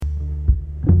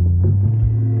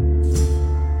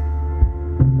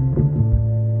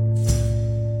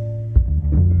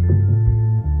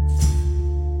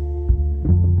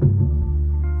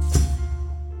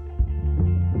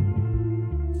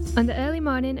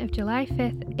morning of July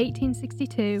 5th,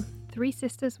 1862, three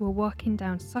sisters were walking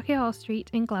down Sauchiehall Street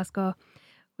in Glasgow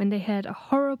when they heard a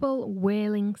horrible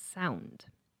wailing sound.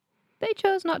 They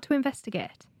chose not to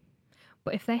investigate,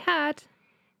 but if they had,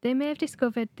 they may have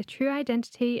discovered the true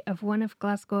identity of one of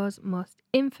Glasgow's most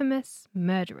infamous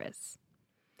murderers.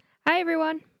 Hi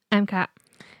everyone, I'm Kat.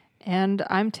 And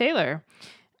I'm Taylor.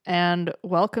 And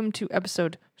welcome to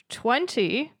episode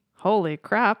 20. Holy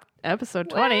crap,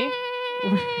 episode 20.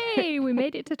 Hey, we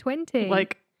made it to 20.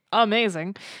 Like,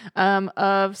 amazing.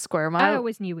 Of Square Mile. I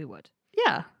always knew we would.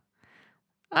 Yeah.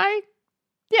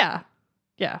 Yeah.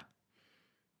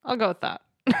 I'll go with that.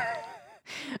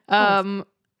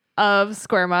 Of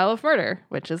Square Mile of Murder,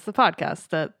 which is the podcast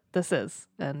that this is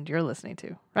and you're listening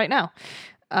to right now.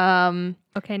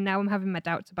 Okay, now I'm having my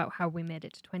doubts about how we made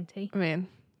it to 20. I mean,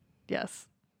 yes.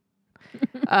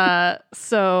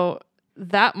 So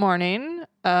that morning,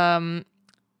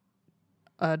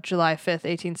 July 5th,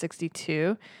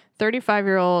 1862,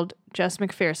 35-year-old Jess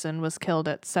McPherson was killed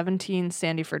at 17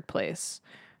 Sandyford Place.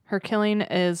 Her killing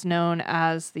is known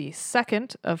as the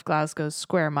second of Glasgow's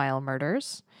Square Mile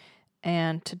murders.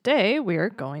 And today we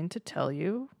are going to tell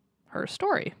you her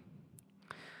story.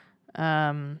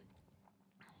 So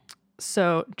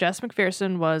Jess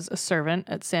McPherson was a servant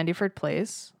at Sandyford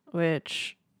Place,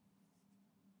 which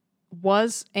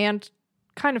was and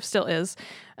kind of still is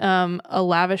a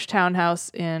lavish townhouse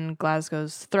in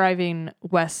Glasgow's thriving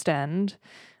West End.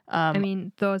 I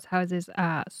mean, those houses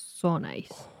are so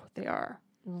nice. They are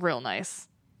real nice.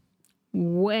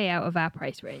 Way out of our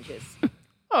price ranges.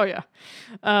 Oh yeah.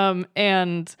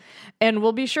 And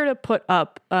we'll be sure to put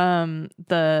up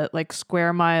the like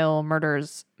Square Mile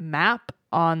Murders map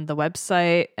on the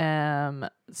website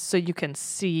so you can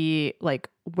see like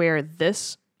where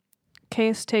this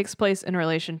case takes place in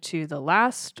relation to the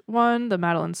last one, the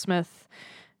Madeline Smith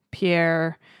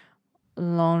Pierre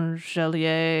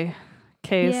Langelier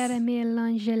case. Pierre-Emile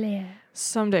Langelier.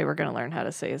 Someday we're going to learn how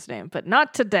to say his name, but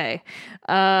not today.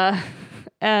 But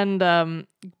you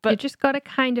just got to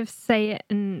kind of say it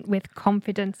with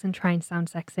confidence and try and sound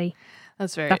sexy.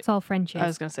 That's all French is. I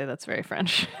was going to say that's very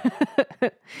French.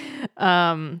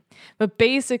 But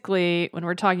basically, when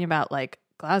we're talking about like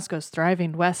Glasgow's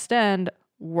thriving West End,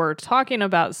 we're talking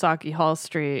about Sauchiehall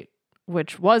Street,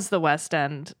 which was the West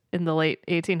End in the late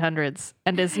 1800s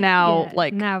and is now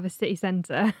now the city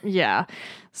centre. Yeah.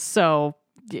 So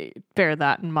bear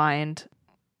that in mind.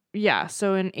 Yeah.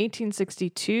 So in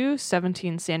 1862,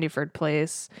 17 Sandyford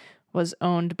Place was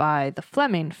owned by the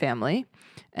Fleming family,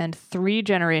 and 3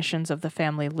 generations of the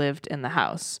family lived in the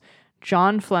house.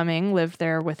 John Fleming lived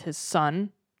there with his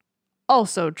son,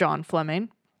 also John Fleming,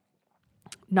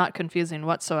 not confusing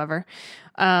whatsoever,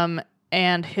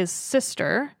 and his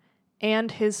sister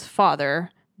and his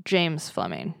father, James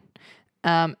Fleming.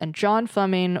 And John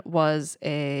Fleming was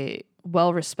a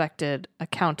well-respected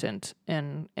accountant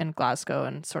in Glasgow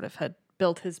and sort of had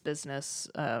built his business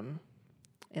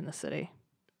in the city.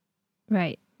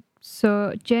 Right.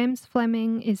 So James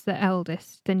Fleming is the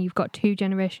eldest. Then you've got 2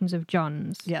 generations of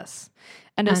Johns. Yes.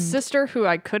 And a sister who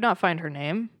I could not find her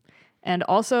name. And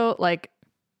also, like,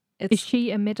 is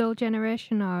she a middle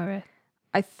generation or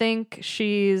I think so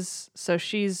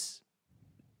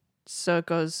it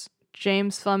goes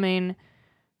James Fleming,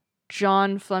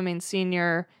 John Fleming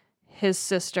Sr., his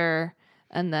sister,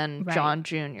 and then John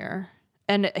Jr.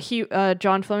 And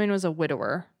John Fleming was a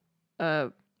widower.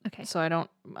 Okay. So I don't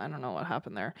know what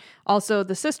happened there. Also,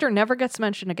 the sister never gets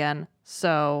mentioned again.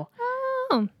 So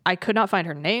I could not find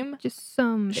her name. Just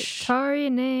some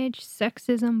Victorian age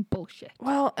sexism bullshit.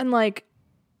 Well, and like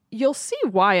you'll see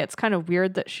why it's kind of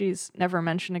weird that she's never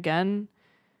mentioned again.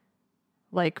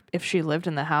 Like if she lived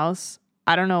in the house,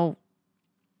 I don't know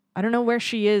where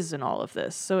she is in all of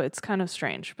this. So it's kind of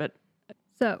strange, but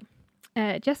so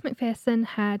Jess McPherson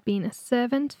had been a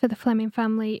servant for the Fleming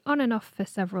family on and off for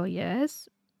several years.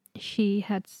 She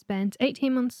had spent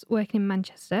 18 months working in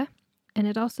Manchester and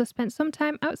had also spent some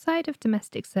time outside of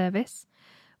domestic service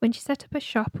when she set up a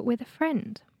shop with a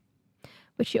friend.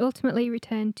 But she ultimately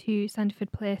returned to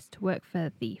Sandyford Place to work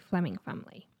for the Fleming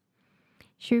family.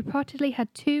 She reportedly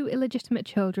had 2 illegitimate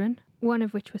children, one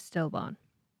of which was stillborn.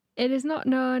 It is not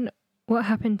known what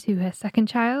happened to her second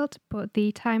child, but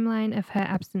the timeline of her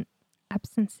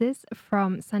absences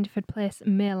from Sandyford Place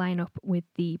may line up with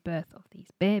the birth of these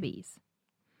babies.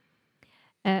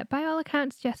 By all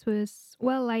accounts, Jess was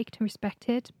well liked and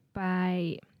respected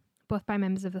both by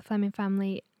members of the Fleming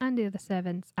family and the other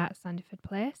servants at Sandyford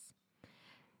Place.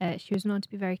 She was known to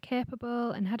be very capable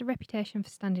and had a reputation for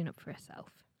standing up for herself.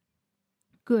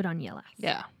 Good on you, lass.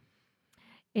 Yeah.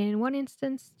 In one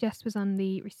instance, Jess was on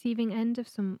the receiving end of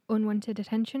some unwanted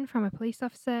attention from a police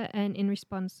officer, and in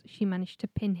response, she managed to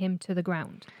pin him to the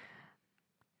ground.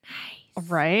 Nice.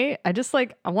 Right? I just I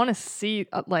want to see,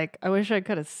 I wish I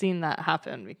could have seen that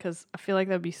happen because I feel like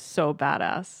that'd be so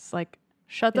badass. It's like,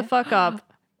 shut the Yeah. fuck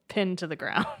up, pinned to the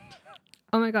ground.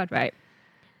 Oh my God, right.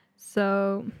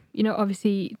 So,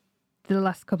 obviously, the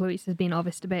last couple of weeks has been all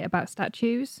this debate about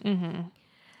statues. Mm-hmm.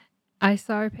 I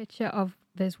saw a picture of,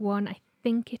 there's one, I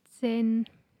think it's in,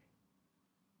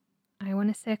 I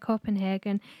want to say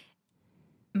Copenhagen.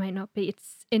 Might not be.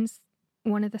 It's in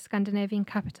one of the Scandinavian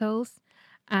capitals.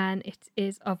 And it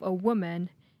is of a woman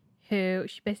who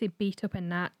she basically beat up a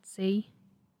Nazi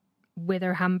with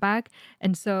her handbag.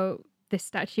 And so this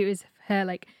statue is of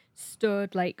her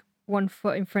stood one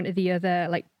foot in front of the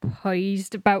other,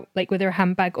 poised about with her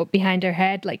handbag up behind her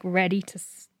head, ready to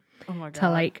Oh my God.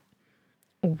 to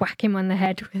whack him on the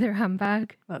head with her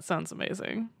handbag. That sounds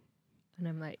amazing. And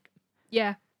I'm like,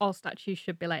 yeah, all statues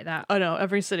should be like that. Oh no,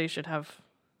 every city should have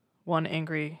one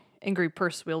angry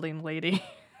purse wielding lady.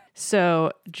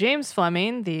 So James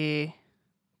Fleming, the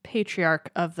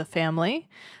patriarch of the family,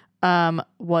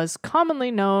 was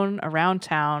commonly known around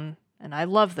town, and I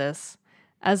love this,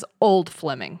 as Old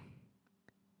Fleming.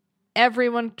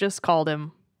 Everyone just called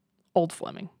him Old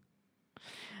Fleming.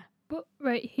 But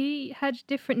right, he had a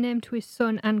different name to his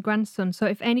son and grandson, so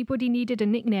if anybody needed a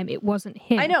nickname, it wasn't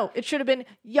him. I know, it should have been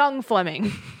Young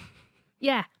Fleming.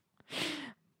 Yeah.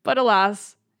 But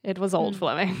alas, it was Old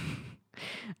Fleming.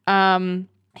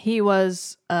 He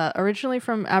was originally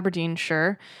from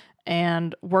Aberdeenshire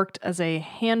and worked as a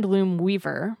handloom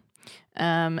weaver.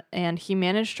 And he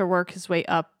managed to work his way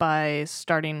up by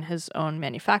starting his own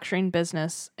manufacturing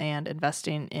business and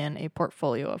investing in a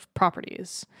portfolio of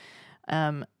properties.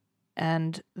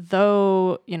 And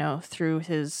though, through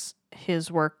his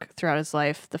work throughout his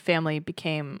life, the family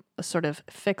became a sort of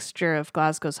fixture of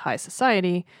Glasgow's high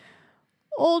society,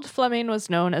 Old Fleming was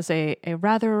known as a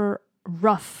rather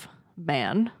rough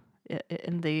man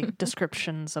in the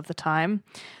descriptions of the time.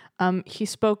 He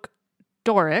spoke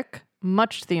Doric,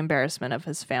 much to the embarrassment of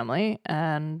his family,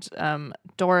 and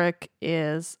Doric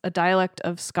is a dialect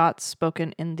of Scots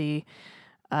spoken in the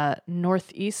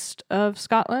northeast of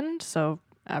Scotland, so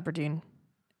Aberdeen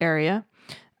area.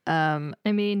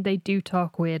 They do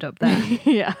talk weird up there.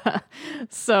 Yeah.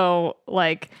 So,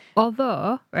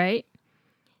 although, right,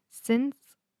 since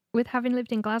with having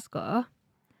lived in Glasgow,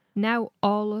 now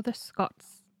all other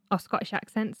Scots or Scottish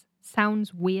accents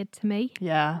sounds weird to me.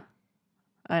 Yeah,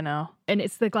 I know. And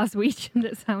it's the Glaswegian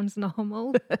that sounds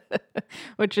normal.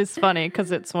 Which is funny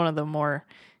because it's one of the more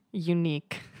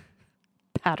unique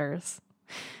patterns.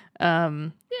 Yeah,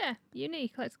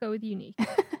 unique. Let's go with unique.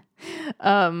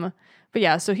 But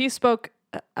yeah, so he spoke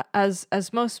as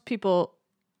most people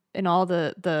in all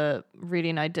the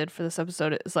reading I did for this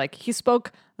episode, it's he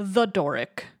spoke the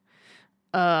Doric,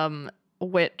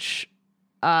 which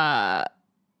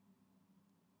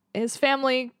his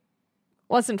family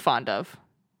wasn't fond of.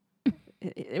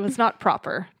 It was not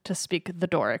proper to speak the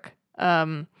Doric.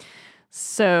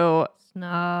 So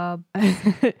Snob.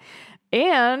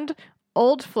 and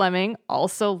Old Fleming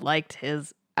also liked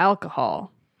his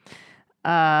alcohol.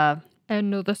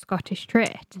 Another Scottish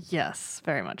trait. Yes,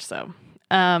 very much so.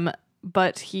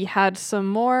 But he had some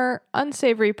more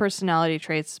unsavory personality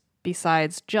traits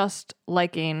besides just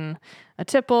liking a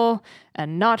tipple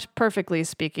and not perfectly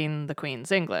speaking the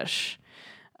Queen's English.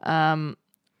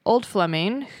 Old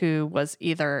Fleming, who was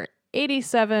either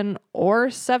 87 or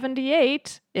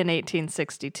 78 in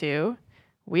 1862,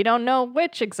 we don't know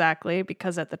which exactly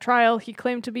because at the trial he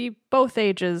claimed to be both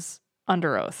ages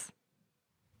under oath.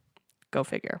 Go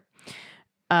figure.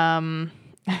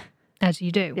 As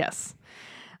you do. Yes.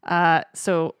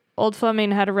 So Old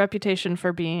Fleming had a reputation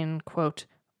for being, quote,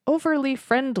 overly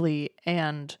friendly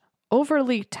and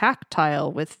overly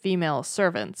tactile with female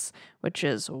servants, which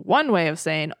is one way of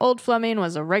saying Old Fleming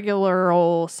was a regular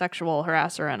old sexual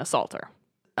harasser and assaulter.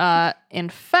 In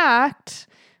fact,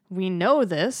 we know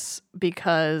this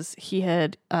because he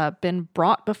had been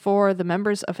brought before the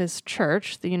members of his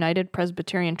church, the United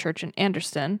Presbyterian Church in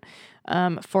Anderston,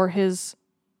 for his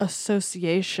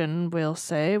association, we'll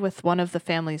say, with one of the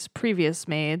family's previous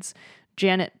maids,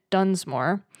 Janet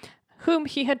Dunsmore, whom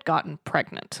he had gotten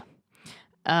pregnant.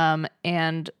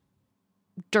 And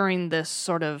during this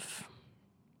sort of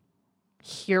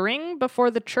hearing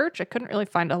before the church, I couldn't really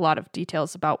find a lot of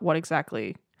details about what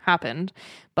exactly happened,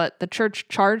 but the church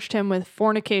charged him with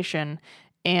fornication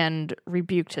and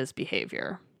rebuked his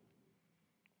behavior.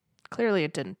 Clearly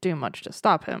it didn't do much to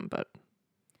stop him, but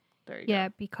there you go. Yeah,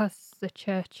 because the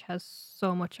church has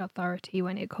so much authority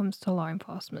when it comes to law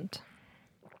enforcement.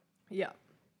 Yeah.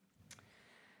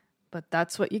 But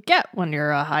that's what you get when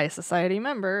you're a high society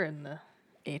member in the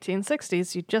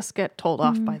 1860s. You just get told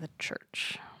off by the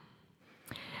church.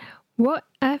 What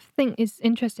I think is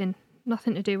interesting,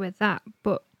 nothing to do with that,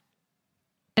 but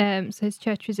so his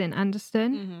church was in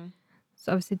Anderston. Mm-hmm.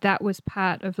 So obviously that was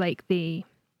part of like the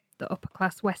upper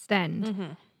class West End.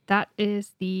 Mm-hmm. That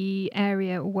is the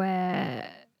area where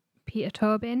Peter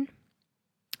Tobin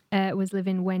was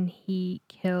living when he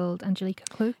killed Angelica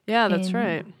Cluke. Yeah, that's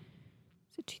right.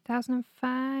 Was it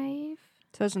 2005?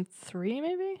 2003,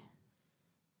 maybe?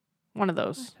 One of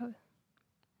those.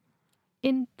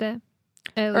 In the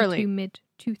early to mid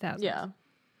 2000s. Yeah.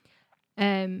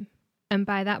 And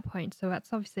by that point, so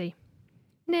that's obviously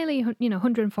nearly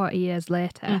 140 years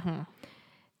later, Mm-hmm.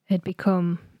 had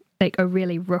become like a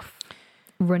really rough,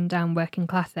 rundown working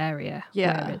class area.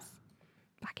 Yeah. Whereas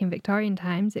back in Victorian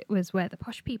times, it was where the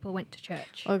posh people went to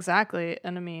church. Well, exactly.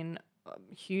 And I mean,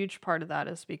 a huge part of that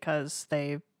is because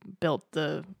they built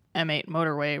the M8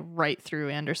 motorway right through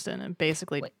Anderson and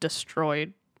basically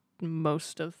destroyed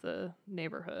most of the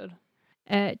neighborhood.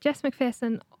 Jess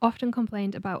McPherson often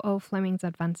complained about old Fleming's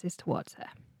advances towards her.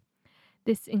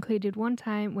 This included one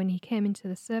time when he came into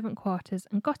the servant quarters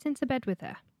and got into bed with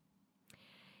her.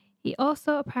 He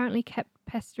also apparently kept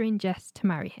pestering Jess to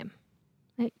marry him.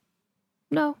 Like,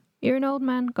 no, you're an old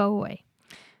man, go away.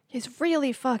 He's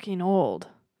really fucking old.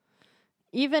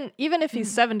 Even if he's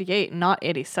 78 and not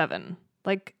 87.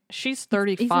 Like, she's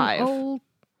 35. He's an old,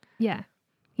 yeah.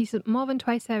 He's more than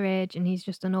twice her age and he's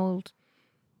just an old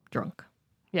drunk.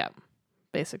 Yeah,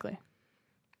 basically.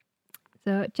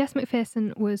 So Jess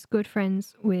McPherson was good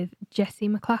friends with Jessie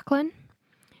McLachlan,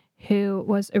 who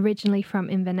was originally from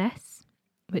Inverness,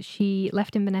 but she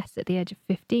left Inverness at the age of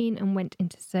 15 and went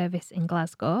into service in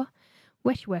Glasgow,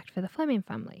 where she worked for the Fleming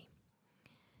family.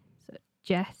 So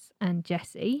Jess and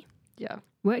Jessie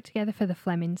worked together for the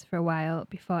Flemings for a while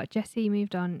before Jessie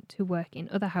moved on to work in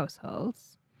other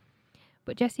households.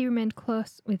 But Jessie remained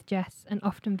close with Jess and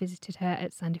often visited her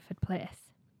at Sandyford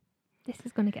Place. This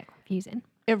is going to get confusing.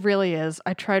 It really is.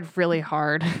 I tried really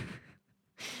hard.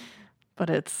 But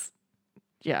it's,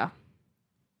 yeah.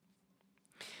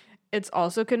 It's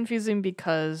also confusing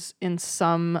because in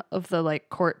some of the like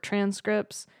court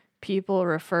transcripts, people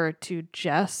refer to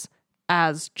Jess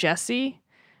as Jessie.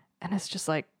 And it's just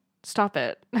like, stop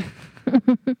it.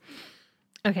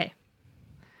 Okay.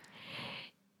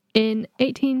 In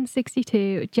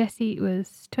 1862, Jessie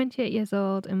was 28 years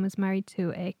old and was married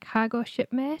to a cargo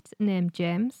shipmate named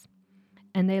James.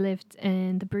 And they lived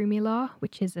in the Broomielaw,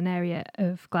 which is an area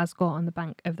of Glasgow on the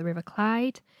bank of the River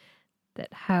Clyde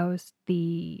that housed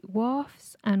the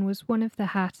wharfs and was one of the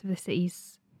heart of the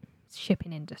city's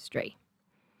shipping industry.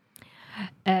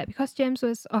 Because James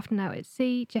was often out at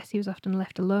sea, Jessie was often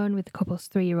left alone with the couple's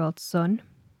 3-year-old son.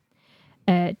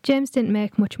 James didn't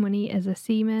make much money as a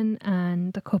seaman,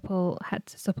 and the couple had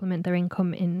to supplement their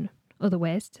income in other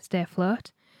ways to stay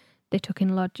afloat. They took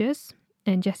in lodgers,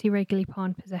 and Jessie regularly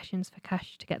pawned possessions for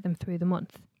cash to get them through the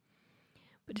month.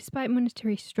 But despite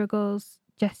monetary struggles,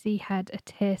 Jessie had a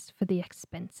taste for the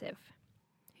expensive.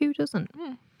 Who doesn't?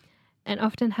 And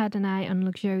often had an eye on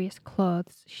luxurious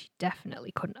clothes she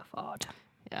definitely couldn't afford.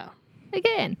 Yeah.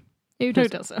 Again, who Who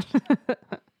doesn't?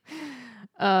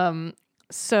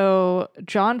 So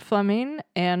John Fleming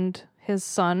and his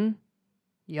son,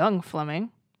 young Fleming,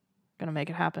 gonna make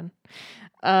it happen,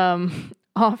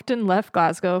 often left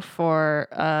Glasgow for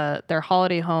their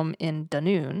holiday home in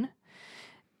Dunoon.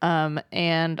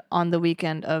 And on the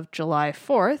weekend of July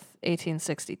 4th,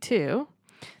 1862,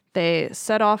 they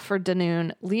set off for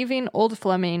Dunoon, leaving old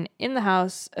Fleming in the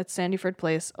house at Sandyford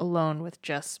Place alone with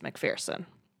Jess McPherson.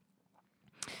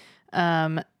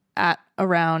 At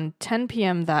around 10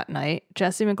 p.m. that night,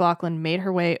 Jessie McLachlan made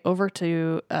her way over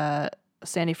to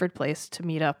Sandyford Place to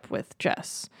meet up with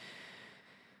Jess.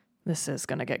 This is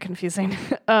going to get confusing.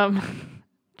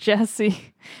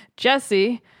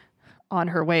 Jessie, on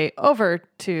her way over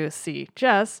to see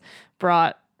Jess,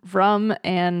 brought rum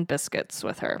and biscuits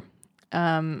with her.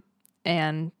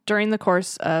 And during the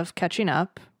course of catching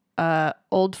up,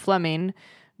 old Fleming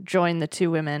joined the two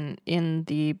women in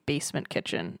the basement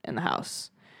kitchen in the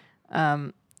house.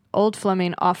 Old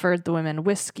Fleming offered the women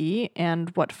whiskey, and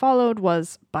what followed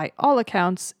was, by all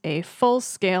accounts, a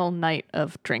full-scale night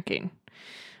of drinking.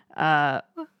 Why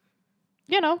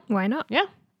not? Yeah.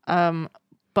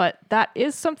 But that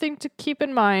is something to keep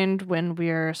in mind when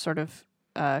we're sort of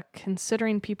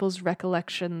considering people's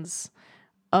recollections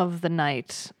of the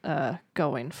night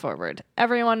going forward.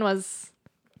 Everyone was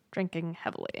drinking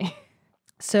heavily.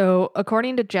 So,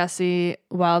 according to Jessie,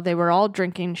 while they were all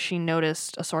drinking, she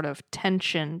noticed a sort of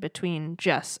tension between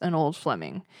Jess and old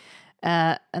Fleming.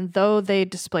 And though they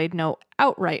displayed no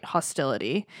outright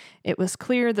hostility, it was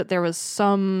clear that there was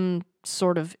some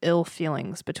sort of ill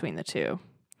feelings between the two.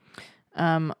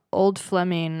 Old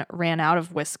Fleming ran out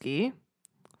of whiskey.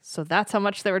 So that's how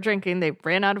much they were drinking. They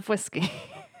ran out of whiskey.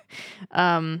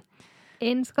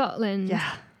 In Scotland.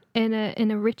 Yeah.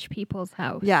 In a rich people's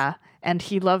house. Yeah. And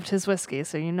he loved his whiskey,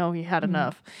 so you know he had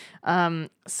enough.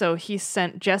 So he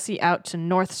sent Jessie out to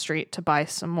North Street to buy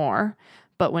some more.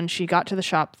 But when she got to the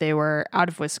shop, they were out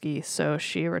of whiskey, so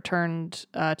she returned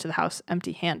to the house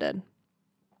empty-handed.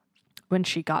 When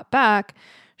she got back,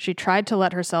 she tried to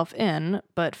let herself in,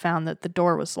 but found that the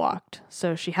door was locked.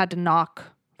 So she had to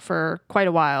knock for quite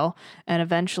a while, and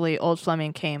eventually Old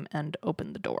Fleming came and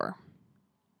opened the door.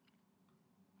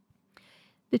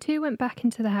 The two went back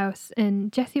into the house,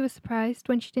 and Jessie was surprised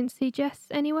when she didn't see Jess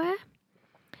anywhere.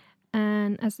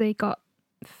 And as they got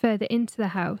further into the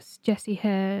house, Jessie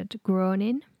heard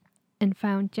groaning and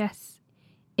found Jess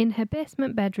in her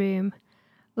basement bedroom,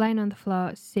 lying on the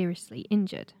floor, seriously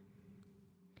injured.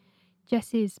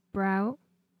 Jess's brow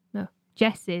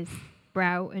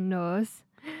and nose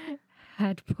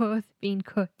had both been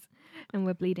cut and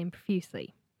were bleeding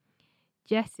profusely.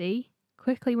 Jessie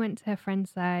quickly went to her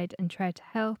friend's side and tried to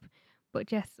help, but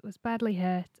Jess was badly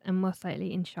hurt and most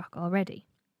likely in shock already.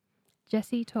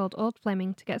 Jessie told Old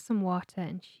Fleming to get some water,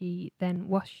 and she then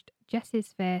washed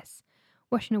Jess's face,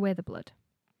 washing away the blood.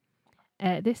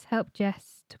 This helped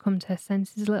Jess to come to her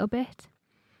senses a little bit,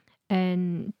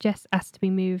 and Jess asked to be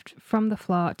moved from the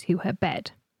floor to her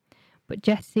bed. But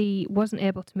Jessie wasn't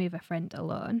able to move her friend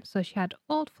alone, so she had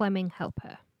Old Fleming help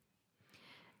her.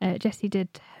 Jessie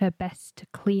did her best to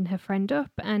clean her friend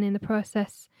up, and in the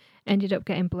process ended up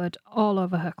getting blood all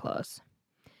over her clothes.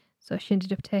 So she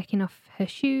ended up taking off her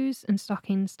shoes and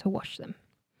stockings to wash them.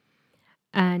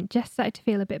 And Jess started to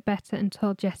feel a bit better and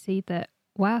told Jessie that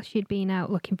while she'd been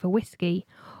out looking for whiskey,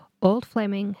 Old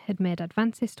Fleming had made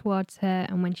advances towards her,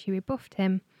 and when she rebuffed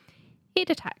him, he'd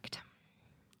attacked.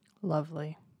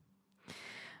 Lovely.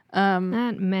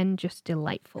 And men just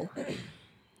delightful.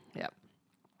 Yeah.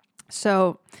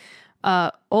 So,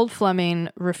 Old Fleming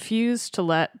refused to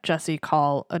let Jessie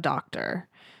call a doctor.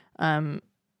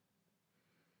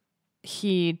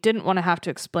 He didn't want to have to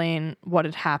explain what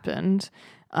had happened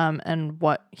and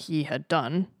what he had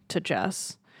done to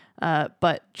Jess.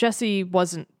 But Jessie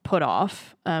wasn't put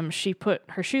off. She put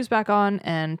her shoes back on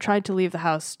and tried to leave the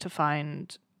house to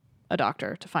find a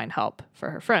doctor, to find help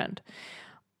for her friend.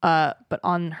 But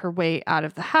on her way out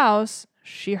of the house,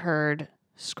 she heard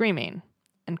screaming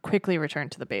and quickly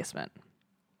returned to the basement.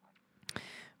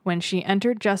 When she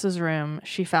entered Jess's room,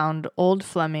 she found Old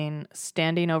Fleming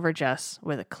standing over Jess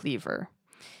with a cleaver.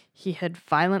 He had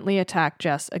violently attacked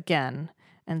Jess again,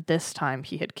 and this time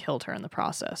he had killed her in the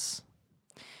process.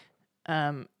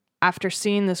 After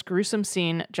seeing this gruesome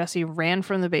scene, Jessie ran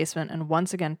from the basement and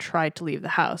once again tried to leave the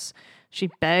house.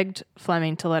 She begged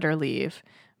Fleming to let her leave,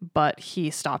 but he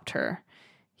stopped her.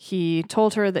 He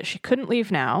told her that she couldn't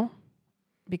leave now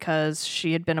because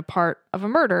she had been a part of a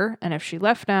murder, and if she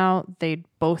left now, they'd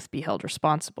both be held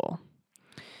responsible.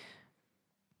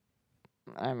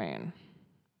 I mean...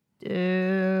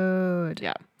 Dude.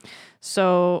 Yeah.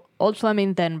 So Old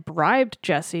Fleming then bribed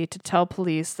Jessie to tell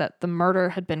police that the murder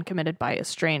had been committed by a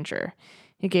stranger.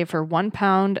 He gave her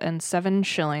 £1 and 7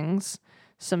 shillings,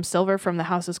 some silver from the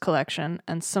house's collection,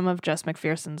 and some of Jess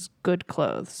McPherson's good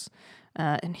clothes.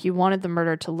 And he wanted the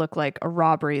murder to look like a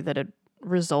robbery that had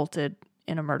resulted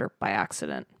in a murder by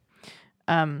accident.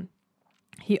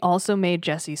 He also made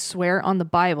Jessie swear on the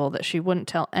Bible that she wouldn't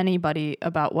tell anybody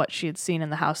about what she had seen in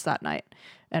the house that night,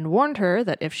 and warned her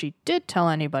that if she did tell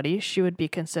anybody, she would be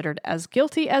considered as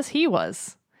guilty as he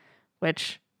was,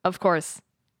 which, of course,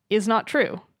 is not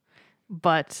true.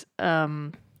 But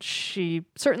she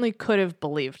certainly could have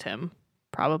believed him,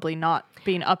 probably not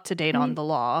being up to date on the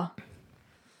law.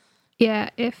 Yeah,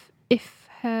 if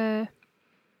her,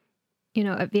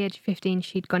 at the age of 15,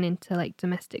 she'd gone into like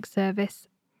domestic service,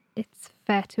 it's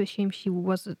fair to assume she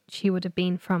would have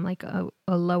been from like a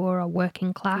lower or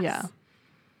working class. Yeah.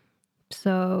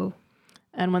 So.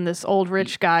 And when this old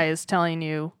rich guy is telling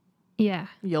you, yeah,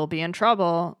 you'll be in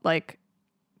trouble, like,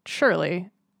 surely,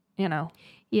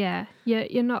 Yeah,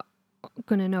 you're not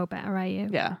gonna know better, are you?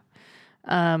 Yeah.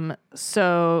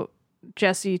 So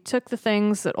Jessie took the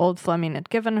things that Old Fleming had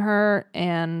given her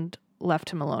and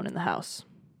left him alone in the house.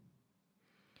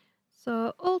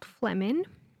 So Old Fleming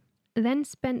then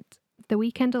spent the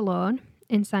weekend alone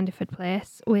in Sandyford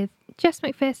Place with Jess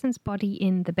McPherson's body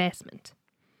in the basement.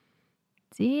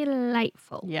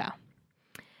 Delightful. Yeah.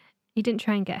 He didn't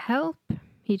try and get help.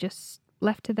 He just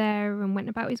left her there and went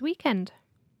about his weekend.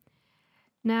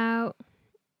 Now,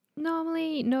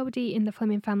 Normally, nobody in the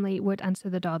Fleming family would answer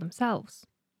the door themselves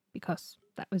because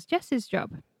that was Jess's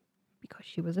job, because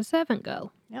she was a servant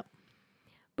girl. Yep.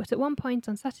 But at one point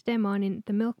on Saturday morning,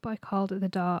 the milk boy called at the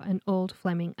door and old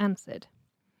Fleming answered.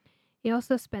 He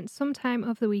also spent some time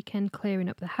over the weekend clearing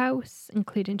up the house,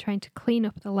 including trying to clean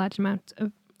up the large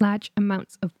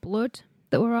amounts of blood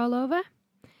that were all over.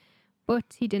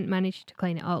 But he didn't manage to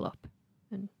clean it all up.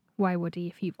 And why would he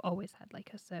if you've always had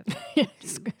like a servant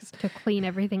to clean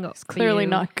everything up? He's clearly for you?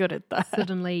 not good at that.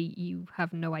 Suddenly you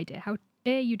have no idea how.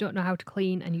 You don't know how to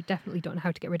clean, and you definitely don't know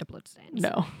how to get rid of bloodstains.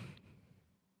 No.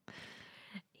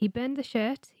 He burned the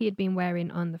shirt he had been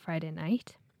wearing on the Friday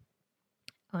night.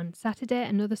 On Saturday,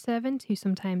 another servant who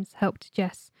sometimes helped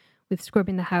Jess with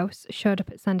scrubbing the house showed up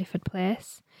at Sandyford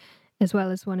Place, as well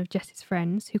as one of Jess's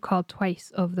friends who called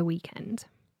twice over the weekend.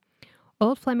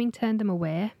 Old Fleming turned them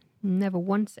away, never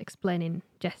once explaining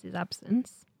Jess's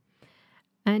absence.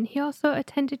 And he also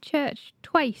attended church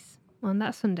twice on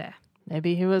that Sunday.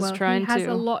 Maybe he was trying he has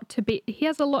to. a lot to be. He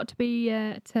has a lot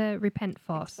to repent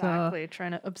for. Exactly,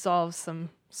 trying to absolve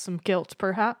some guilt,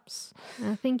 perhaps.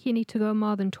 So I think you need to go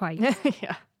more than twice.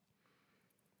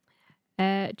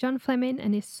 Yeah. John Fleming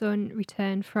and his son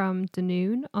returned from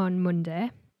Dunoon on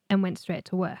Monday and went straight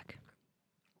to work.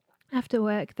 After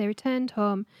work, they returned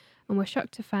home and were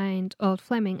shocked to find old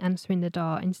Fleming answering the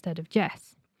door instead of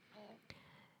Jess.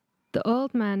 The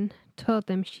old man told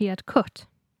them she had cut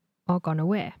or gone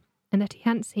away, and that he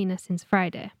hadn't seen her since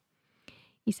Friday.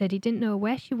 He said he didn't know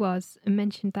where she was and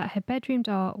mentioned that her bedroom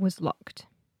door was locked.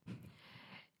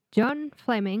 John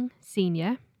Fleming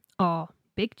Sr., or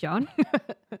Big John,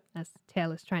 as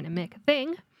Taylor's trying to make a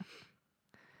thing,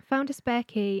 found a spare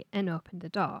key and opened the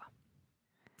door.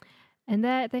 And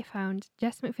there they found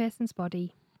Jess McPherson's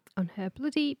body on her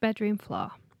bloody bedroom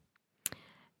floor.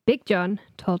 Big John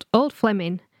told old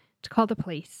Fleming to call the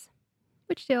police,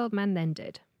 which the old man then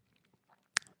did.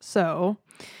 So,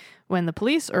 when the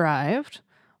police arrived,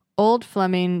 old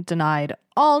Fleming denied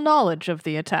all knowledge of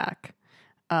the attack.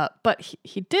 But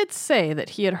he did say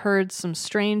that he had heard some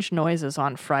strange noises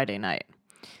on Friday night.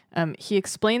 He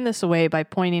explained this away by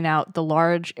pointing out the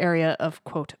large area of,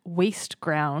 quote, waste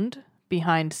ground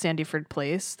behind Sandyford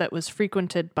Place that was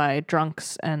frequented by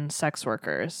drunks and sex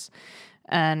workers.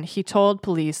 And he told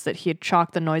police that he had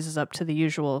chalked the noises up to the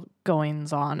usual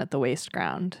goings-on at the waste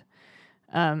ground.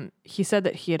 He said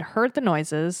that he had heard the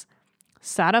noises,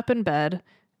 sat up in bed,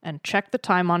 and checked the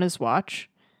time on his watch,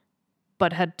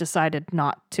 but had decided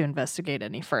not to investigate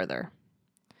any further.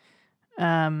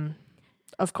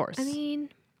 Of course. I mean,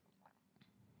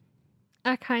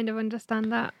 I kind of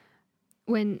understand that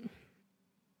when,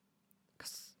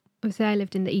 cause obviously I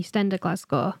lived in the East End of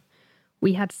Glasgow,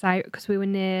 we had sirens, because we were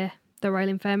near the Royal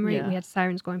Infirmary, Yeah. we had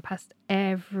sirens going past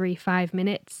every 5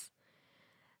 minutes.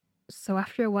 So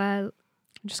after a while,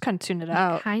 Just kind of tune it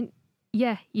out.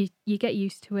 you get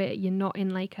used to it. You're not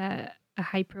in like a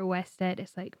hyper aware state.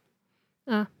 It's like,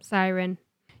 siren.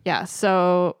 Yeah,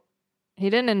 so he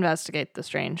didn't investigate the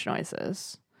strange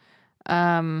noises.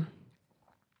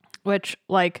 Which,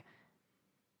 like,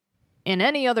 in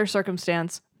any other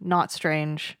circumstance, not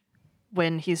strange.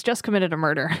 When he's just committed a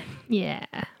murder, Yeah.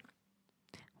 a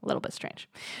little bit strange.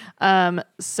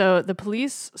 So the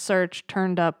police search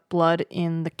turned up blood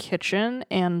in the kitchen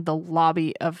and the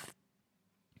lobby of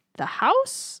the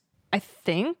house. I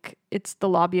think it's the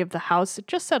lobby of the house. It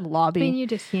just said I lobby. mean,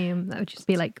 you'd assume that would just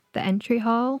be like the entry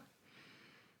hall.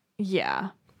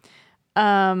 Yeah.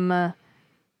 And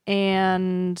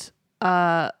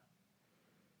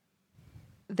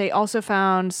they also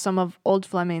found some of old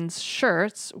Fleming's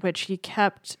shirts, which he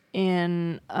kept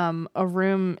in a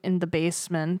room in the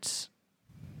basement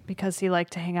because he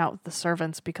liked to hang out with the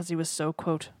servants because he was so,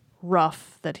 quote,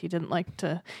 rough that he didn't like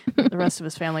to, the rest of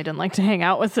his family didn't like to hang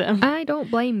out with him. I don't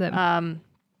blame them.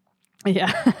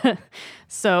 Yeah.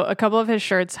 So a couple of his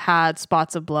shirts had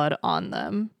spots of blood on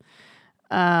them.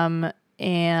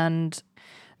 And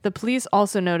the police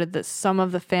also noted that some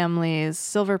of the family's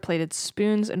silver-plated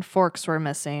spoons and forks were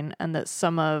missing and that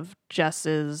some of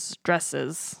Jess's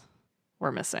dresses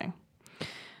were missing.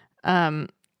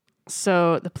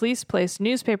 So the police placed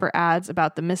newspaper ads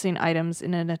about the missing items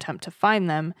in an attempt to find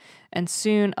them, and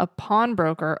soon a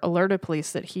pawnbroker alerted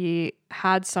police that he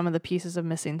had some of the pieces of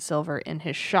missing silver in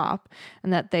his shop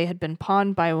and that they had been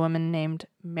pawned by a woman named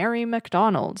Mary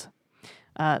MacDonald.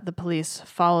 The police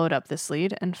followed up this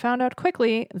lead and found out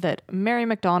quickly that Mary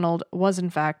MacDonald was in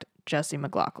fact Jessie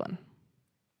McLaughlin.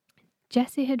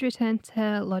 Jessie had returned to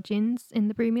her lodgings in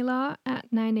the Broomy Law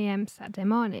at 9 a.m. Saturday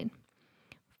morning.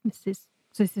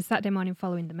 So this is Saturday morning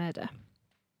following the murder.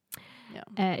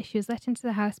 Yeah. She was let into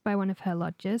the house by one of her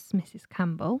lodgers, Mrs.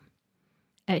 Campbell.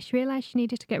 She realised she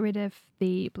needed to get rid of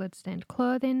the blood-stained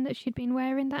clothing that she'd been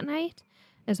wearing that night,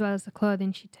 as well as the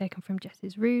clothing she'd taken from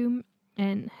Jesse's room,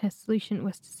 and her solution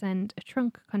was to send a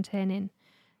trunk containing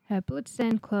her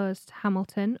blood-stained clothes to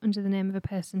Hamilton under the name of a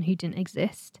person who didn't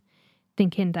exist,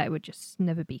 thinking that it would just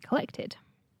never be collected.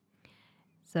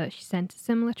 So she sent a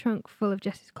similar trunk full of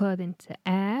Jesse's clothing to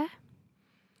Ayr.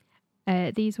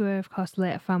 These were, of course,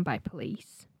 later found by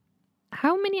police.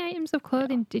 How many items of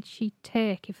clothing did she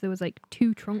take if there was like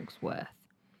 2 trunks worth?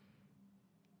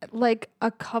 Like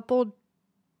a couple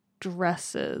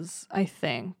dresses, I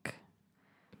think.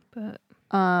 But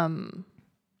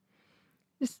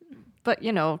but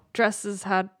you know, dresses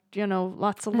had, you know,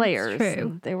 lots of layers. true.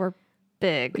 And they were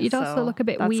big. But you'd also so look a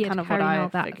bit that's weird kind of carrying what I all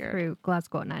that figured. through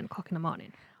Glasgow at 9 o'clock in the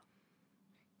morning.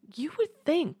 You would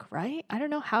think, right? I don't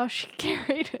know how she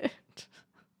carried it.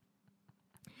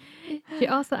 She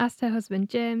also asked her husband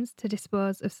James to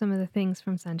dispose of some of the things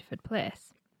from Sandyford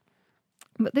Place.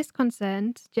 But this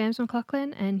concerned James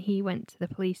McLaughlin, and he went to the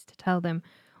police to tell them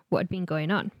what had been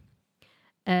going on.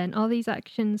 And all these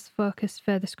actions focused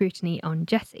further scrutiny on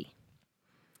Jessie.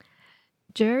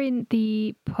 During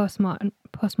the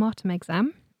post-mortem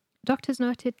exam, doctors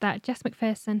noted that Jess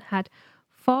Macpherson had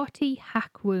 40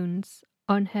 hack wounds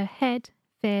on her head,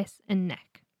 face and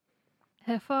neck.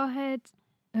 Her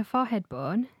forehead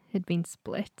bone had been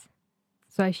split.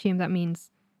 So I assume that means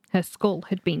her skull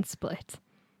had been split.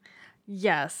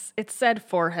 Yes, it said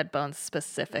forehead bones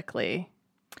specifically.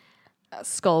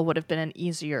 Skull would have been an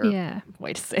easier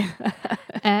way to say that.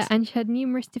 And she had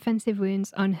numerous defensive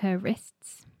wounds on her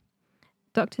wrists.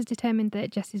 Doctors determined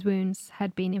that Jessie's wounds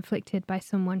had been inflicted by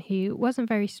someone who wasn't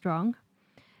very strong,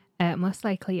 most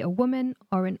likely a woman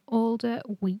or an older,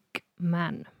 weak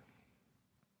man.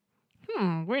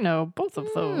 We know both of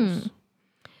those.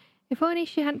 If only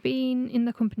she hadn't been in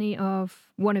the company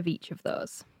of one of each of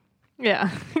those.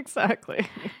 Yeah, exactly.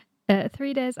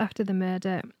 3 days after the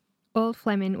murder, Old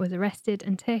Fleming was arrested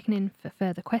and taken in for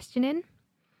further questioning.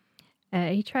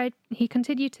 He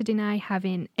continued to deny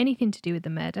having anything to do with the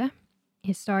murder.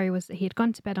 His story was that he had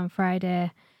gone to bed on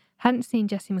Friday, hadn't seen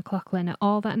Jessie McLaughlin at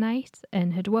all that night,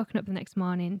 and had woken up the next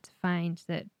morning to find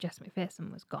that Jess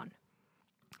Macpherson was gone.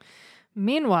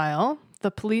 Meanwhile,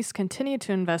 the police continued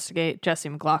to investigate Jessie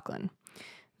McLaughlin.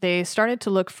 They started to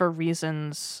look for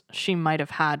reasons she might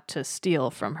have had to steal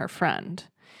from her friend,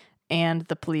 and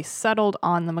the police settled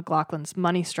on the McLaughlins'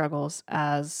 money struggles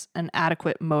as an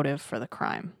adequate motive for the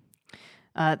crime.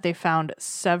 They found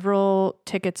several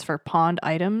tickets for pawned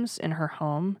items in her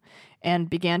home and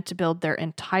began to build their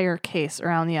entire case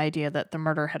around the idea that the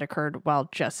murder had occurred while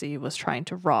Jessie was trying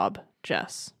to rob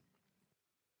Jess.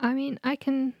 I mean, I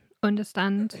can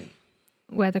understand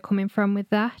where they're coming from with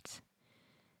that.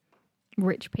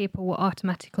 Rich people were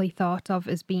automatically thought of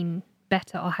as being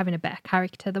better or having a better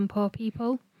character than poor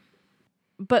people.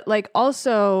 But like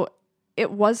also, it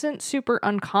wasn't super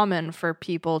uncommon for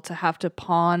people to have to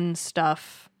pawn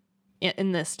stuff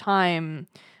in this time,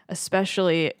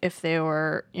 especially if they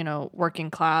were, you know,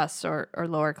 working class or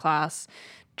lower class,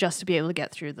 just to be able to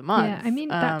get through the month. Yeah, I mean,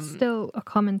 that's still a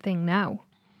common thing now.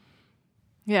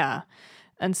 Yeah.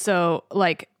 And so,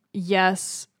 like,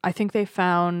 yes, I think they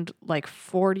found like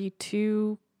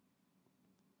 42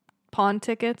 pawn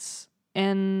tickets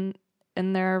in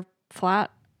their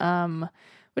flat,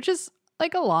 which is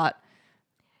like a lot.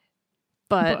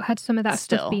 But had some of that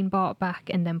still, stuff been bought back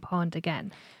and then pawned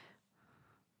again?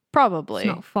 Probably.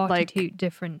 It's not 42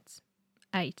 different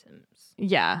items.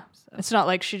 Yeah. So. It's not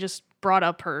like she just brought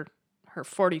up her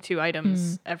 42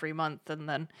 items every month and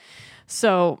then.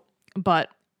 So, but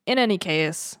in any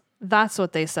case, that's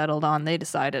what they settled on. They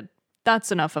decided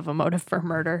that's enough of a motive for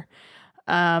murder.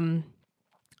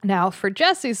 Now, for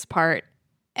Jessie's part,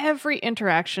 every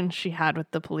interaction she had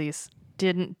with the police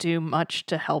didn't do much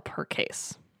to help her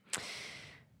case.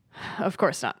 Of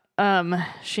course not.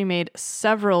 She made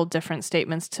several different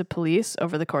statements to police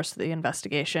over the course of the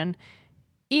investigation,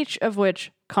 each of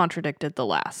which contradicted the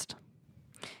last.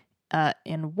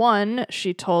 In one,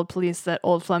 she told police that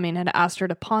Old Fleming had asked her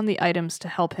to pawn the items to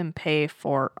help him pay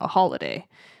for a holiday.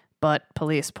 But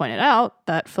police pointed out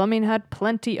that Fleming had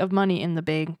plenty of money in the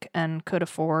bank and could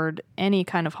afford any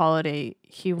kind of holiday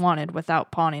he wanted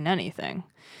without pawning anything.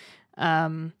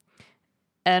 And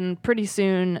pretty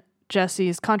soon,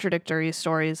 Jessie's contradictory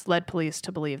stories led police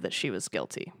to believe that she was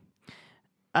guilty.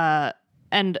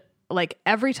 And like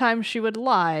every time she would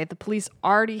lie, the police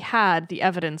already had the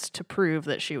evidence to prove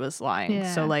that she was lying.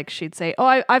 Yeah. So like she'd say,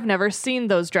 "Oh, I've never seen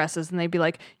those dresses," and they'd be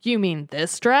like, "You mean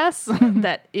this dress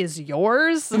that is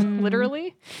yours,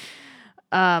 literally?"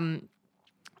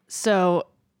 So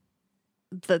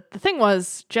the thing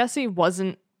was, Jessie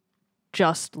wasn't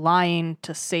just lying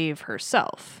to save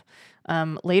herself.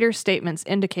 Later statements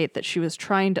indicate that she was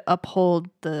trying to uphold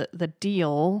the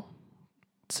deal,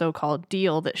 so-called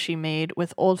deal, that she made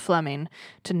with Old Fleming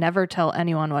to never tell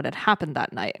anyone what had happened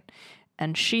that night.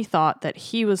 And she thought that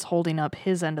he was holding up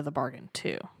his end of the bargain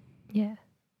too. Yeah.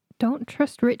 Don't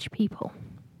trust rich people.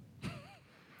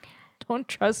 Don't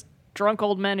trust drunk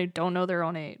old men who don't know their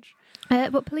own age.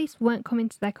 But police weren't coming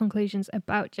to their conclusions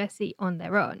about Jessie on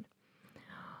their own.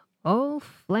 Old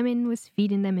Fleming was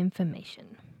feeding them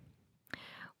information.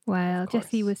 While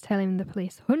Jessie was telling the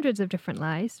police hundreds of different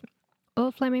lies,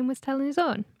 Old Fleming was telling his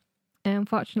own. And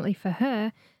unfortunately for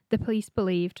her, the police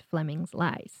believed Fleming's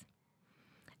lies.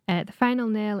 The final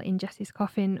nail in Jessie's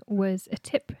coffin was a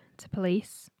tip to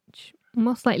police, which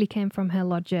most likely came from her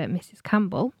lodger, Mrs.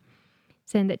 Campbell,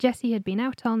 saying that Jessie had been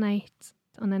out all night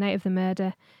on the night of the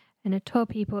murder and had told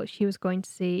people she was going to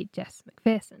see Jess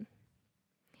Macpherson.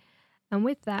 And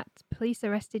with that, police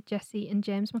arrested Jessie and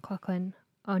James McLaughlin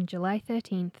on July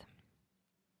 13th.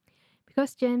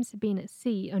 Because James had been at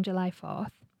sea on July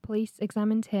 4th, police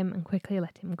examined him and quickly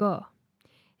let him go.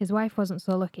 His wife wasn't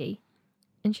so lucky,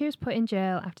 and she was put in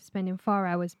jail after spending 4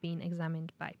 hours being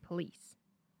examined by police.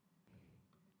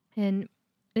 And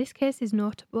this case is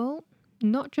notable,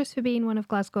 not just for being one of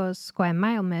Glasgow's Square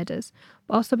Mile murders,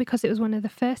 but also because it was one of the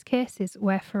first cases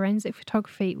where forensic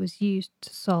photography was used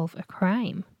to solve a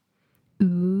crime.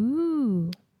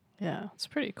 Ooh. Yeah, it's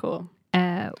pretty cool.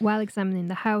 While examining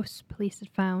the house, police had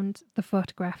found and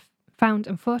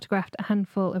photographed a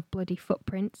handful of bloody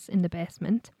footprints in the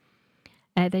basement.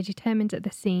 They determined at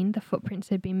the scene the footprints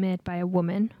had been made by a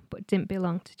woman, but didn't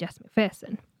belong to Jess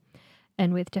Macpherson.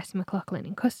 And with Jessie McLaughlin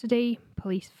in custody,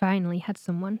 police finally had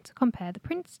someone to compare the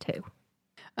prints to.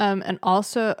 And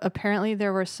also, apparently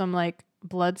there were some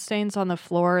blood stains on the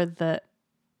floor that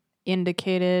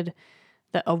indicated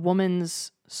that a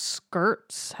woman's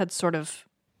skirts had sort of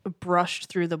brushed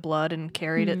through the blood and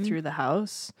carried it through the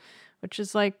house, which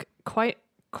is quite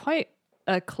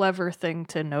a clever thing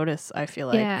to notice, I feel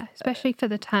like. Yeah, especially for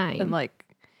the time. And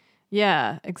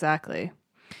yeah, exactly.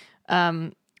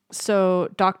 So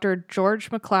Dr.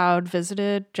 George McLeod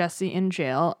visited Jessie in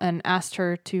jail and asked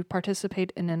her to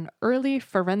participate in an early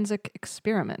forensic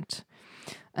experiment.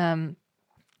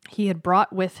 He had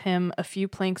brought with him a few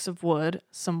planks of wood,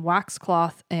 some wax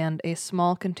cloth, and a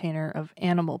small container of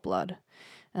animal blood.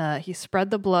 He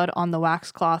spread the blood on the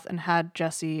wax cloth and had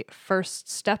Jessie first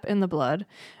step in the blood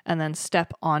and then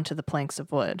step onto the planks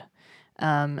of wood.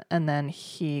 And then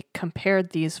he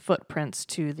compared these footprints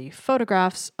to the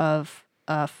photographs of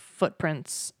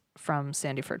footprints from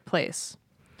Sandyford Place.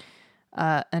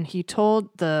 And he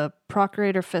told the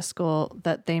procurator fiscal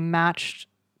that they matched,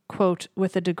 quote,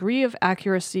 with a degree of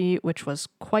accuracy which was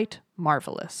quite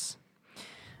marvelous.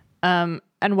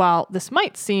 And while this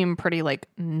might seem pretty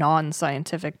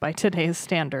non-scientific by today's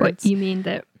standards. What, you mean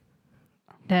that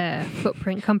the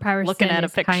footprint comparison looking at a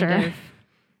is picture kind of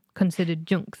considered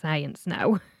junk science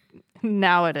now?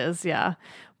 Now it is, yeah.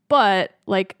 But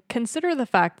consider the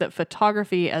fact that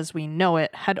photography as we know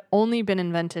it had only been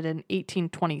invented in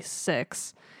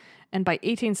 1826. And by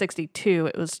 1862,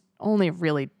 it was only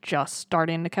really just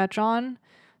starting to catch on.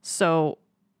 So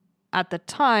at the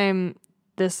time,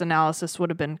 this analysis would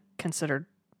have been considered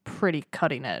pretty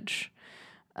cutting edge.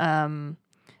 And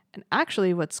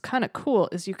actually, what's kind of cool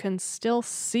is you can still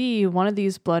see one of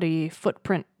these bloody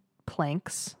footprint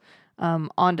planks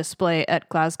on display at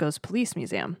Glasgow's Police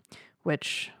Museum,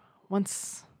 which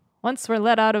once we're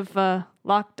let out of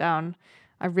lockdown,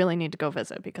 I really need to go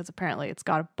visit because apparently it's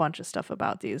got a bunch of stuff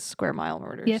about these Square Mile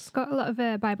murders. Yeah, it's got a lot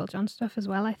of Bible John stuff as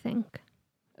well, I think.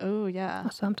 Oh, yeah.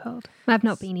 That's what I'm told. I've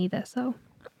not been either, so.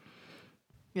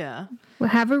 Yeah. We'll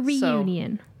have a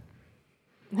reunion.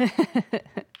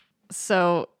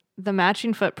 So the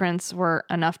matching footprints were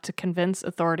enough to convince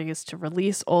authorities to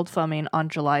release Old Fleming on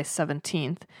July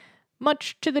 17th,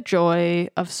 much to the joy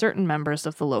of certain members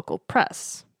of the local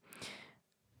press.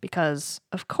 Because,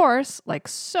 of course, like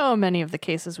so many of the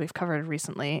cases we've covered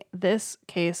recently, this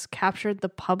case captured the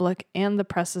public and the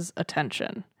press's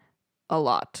attention a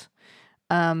lot.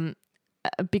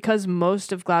 Because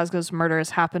most of Glasgow's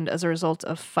murders happened as a result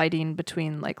of fighting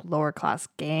between lower class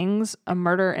gangs, a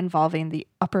murder involving the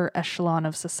upper echelon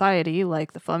of society,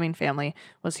 like the Fleming family,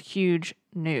 was huge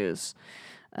news.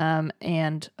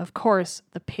 And of course,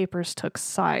 the papers took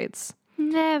sides.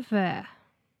 Never.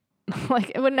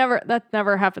 That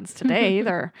never happens today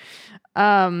either.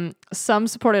 Some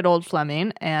supported Old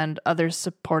Fleming and others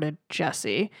supported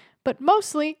Jessie. But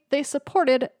mostly, they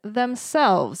supported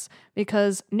themselves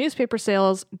because newspaper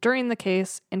sales during the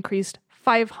case increased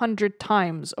 500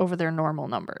 times over their normal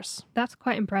numbers. That's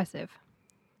quite impressive.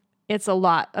 It's a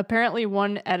lot. Apparently,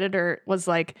 one editor was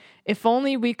like, if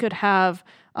only we could have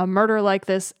a murder like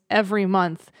this every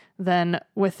month, then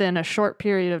within a short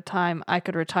period of time, I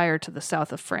could retire to the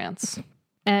south of France.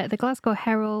 The Glasgow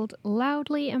Herald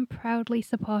loudly and proudly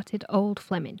supported Old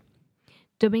Fleming,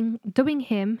 dubbing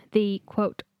him the,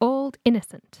 quote, Old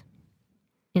Innocent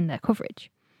in their coverage.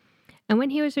 And when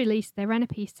he was released, they ran a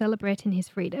piece celebrating his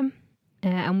freedom,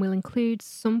 and we'll include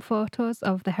some photos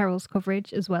of the Herald's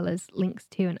coverage as well as links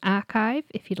to an archive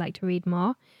if you'd like to read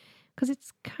more, because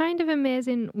it's kind of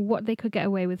amazing what they could get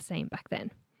away with saying back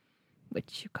then,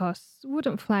 which of course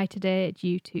wouldn't fly today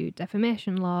due to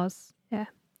defamation laws. Yeah.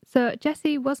 So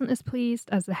Jessie wasn't as pleased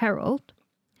as the Herald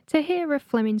to hear of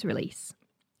Fleming's release.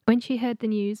 When she heard the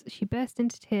news, she burst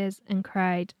into tears and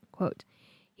cried, quote,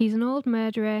 "He's an old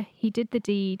murderer, he did the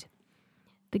deed.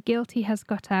 The guilty has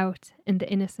got out and the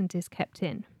innocent is kept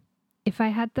in. If I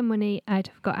had the money, I'd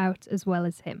have got out as well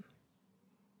as him."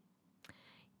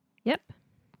 Yep.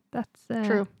 That's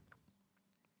True.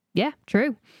 Yeah,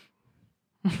 true.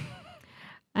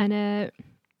 And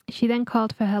she then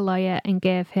called for her lawyer and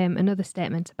gave him another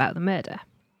statement about the murder.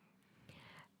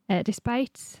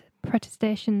 Despite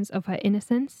protestations of her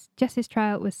innocence, Jessie's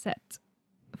trial was set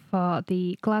for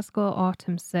the Glasgow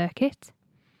Autumn Circuit.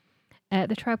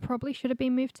 The trial probably should have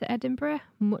been moved to Edinburgh,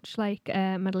 much like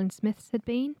Madeleine Smith's had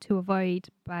been, to avoid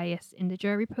bias in the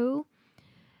jury pool.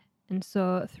 And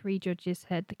so 3 judges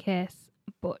heard the case,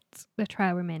 but the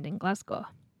trial remained in Glasgow.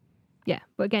 Yeah,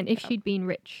 but again, if she'd been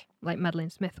rich, like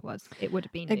Madeleine Smith was, it would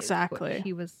have been moved, Exactly. but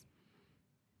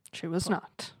She was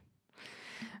not.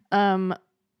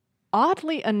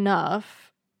 Oddly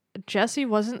enough, Jessie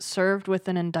wasn't served with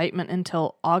an indictment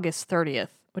until August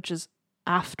 30th, which is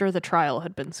after the trial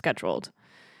had been scheduled,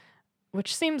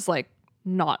 which seems like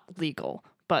not legal,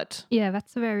 but... Yeah,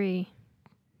 that's a very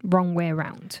wrong way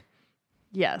around.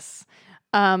 Yes.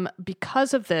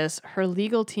 Because of this, her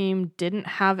legal team didn't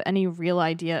have any real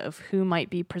idea of who might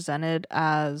be presented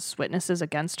as witnesses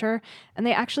against her, and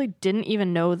they actually didn't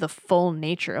even know the full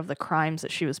nature of the crimes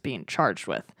that she was being charged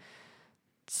with.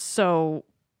 So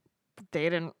they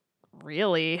didn't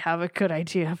really have a good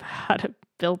idea of how to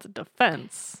build a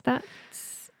defense.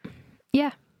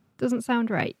 Doesn't sound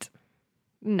right.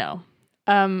 No.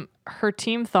 Her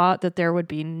team thought that there would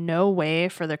be no way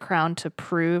for the Crown to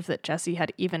prove that Jessie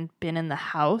had even been in the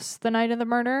house the night of the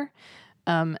murder.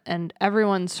 And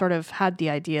everyone sort of had the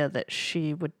idea that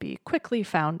she would be quickly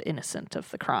found innocent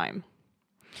of the crime.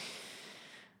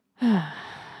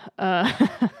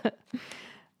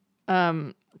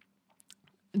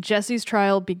 Jessie's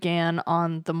trial began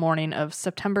on the morning of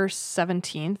September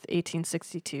 17th,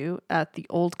 1862, at the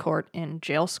Old Court in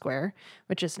Jail Square,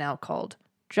 which is now called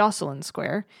Jocelyn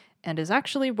Square, and is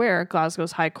actually where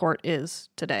Glasgow's High Court is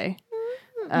today.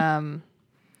 The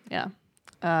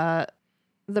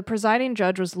presiding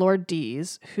judge was Lord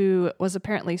Deas, who was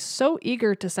apparently so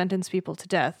eager to sentence people to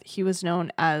death, he was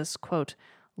known as, quote,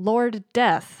 Lord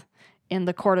Death in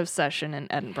the Court of Session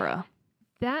in Edinburgh.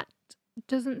 That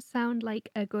doesn't sound like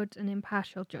a good and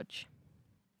impartial judge.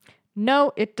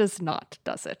 No, it does not,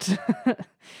 does it?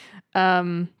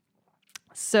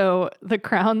 So the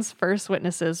Crown's first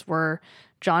witnesses were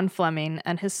John Fleming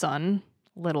and his son,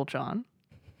 Little John,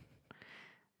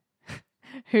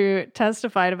 who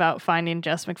testified about finding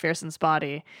Jess McPherson's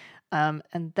body.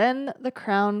 And then the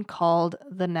Crown called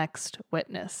the next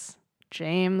witness,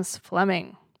 James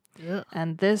Fleming. Ugh.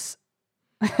 And this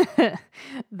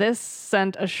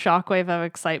sent a shockwave of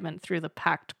excitement through the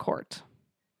packed court.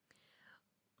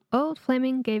 Old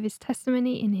Fleming gave his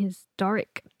testimony in his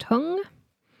Doric tongue,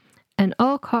 and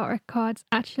all court records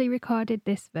actually recorded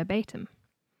this verbatim.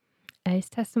 His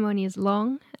testimony is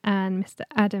long, and Mr.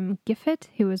 Adam Gifford,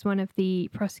 who was one of the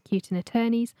prosecuting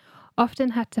attorneys,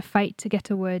 often had to fight to get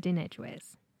a word in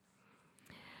edgeways.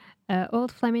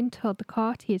 Old Fleming told the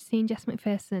court he had seen Jess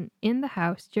McPherson in the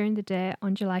house during the day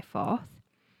on July 4th.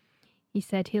 He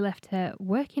said he left her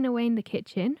working away in the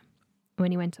kitchen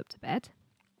when he went up to bed.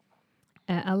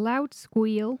 A loud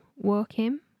squeal woke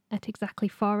him at exactly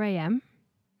 4 a.m.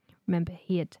 Remember,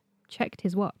 he had checked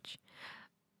his watch.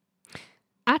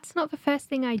 That's not the first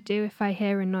thing I do if I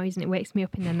hear a noise and it wakes me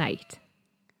up in the night.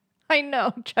 I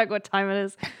know, check what time it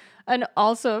is. And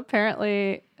also,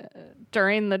 apparently,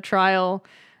 during the trial,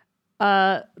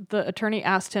 the attorney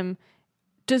asked him,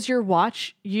 does your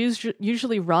watch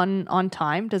usually run on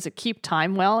time? Does it keep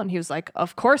time well? And he was like,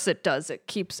 of course it does. It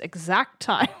keeps exact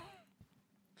time.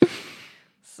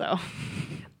 So.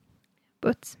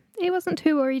 But he wasn't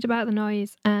too worried about the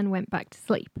noise and went back to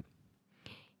sleep.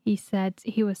 He said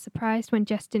he was surprised when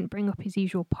Jess didn't bring up his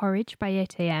usual porridge by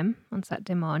 8 a.m. on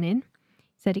Saturday morning.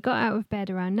 He Said he got out of bed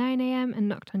around 9 a.m. and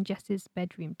knocked on Jess's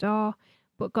bedroom door,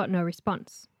 but got no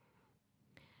response.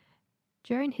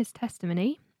 During his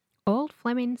testimony, Old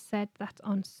Fleming said that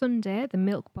on Sunday the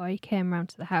milk boy came round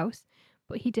to the house,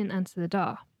 but he didn't answer the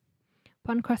door.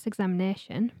 Upon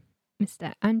cross-examination,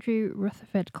 Mr. Andrew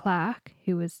Rutherford Clark,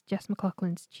 who was Jess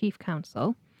McLaughlin's chief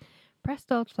counsel,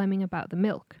 pressed Old Fleming about the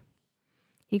milk.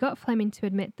 He got Fleming to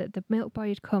admit that the milk boy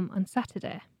had come on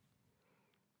Saturday.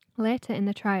 Later in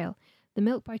the trial, the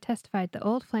milk boy testified that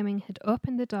Old Fleming had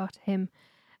opened the door to him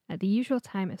at the usual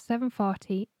time of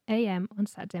 7:40 a.m. on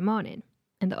Saturday morning,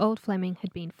 and that Old Fleming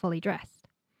had been fully dressed.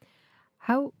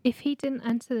 If he didn't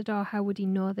answer the door, how would he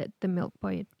know that the milk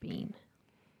boy had been?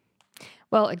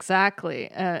 Well, exactly.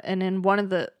 And in one of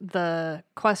the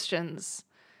questions,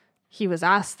 he was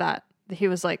asked that. He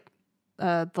was like,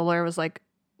 the lawyer was like,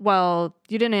 well,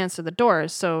 you didn't answer the door,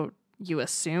 so you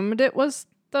assumed it was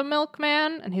the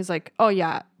milkman? And he's like, oh,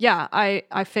 yeah,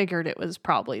 I figured it was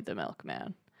probably the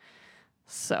milkman.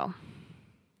 So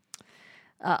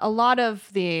a lot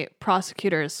of the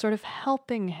prosecutors sort of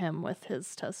helping him with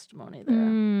his testimony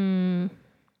there.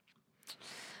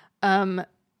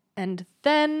 And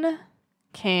then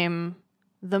came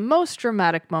the most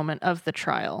dramatic moment of the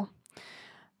trial.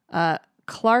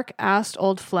 Clark asked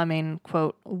Old Fleming,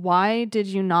 quote, "Why did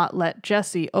you not let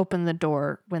Jesse open the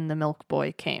door when the milk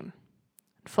boy came?"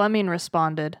 Fleming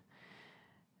responded,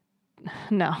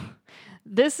 "No,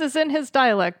 this is in his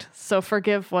dialect, so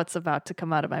forgive what's about to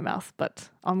come out of my mouth, but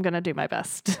I'm going to do my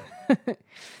best."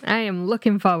 I am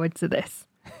looking forward to this.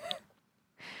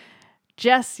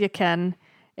 "Jess, you ken,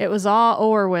 it was all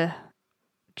over with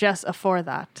Jess afore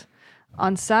that.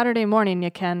 On Saturday morning,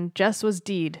 you ken, Jess was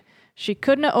deed. She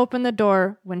couldn't open the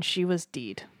door when she was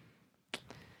deed."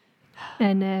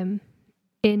 And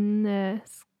in a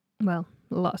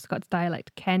lot of Scots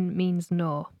dialect, ken means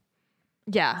know.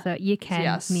 Yeah. So you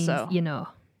ken means so, you know.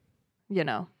 You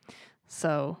know.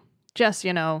 So, Jess,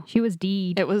 you know. She was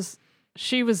deed.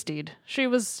 She was deed. She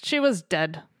was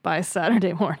dead by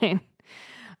Saturday morning.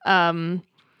 Now,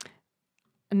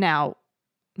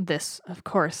 this, of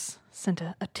course, sent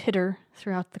a titter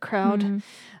throughout the crowd.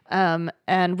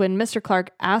 And when Mr.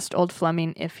 Clark asked Old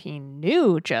Fleming if he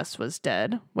knew Jess was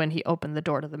dead when he opened the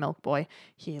door to the milk boy,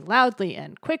 he loudly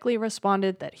and quickly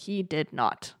responded that he did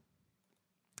not.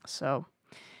 So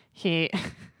he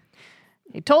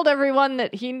told everyone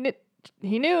that he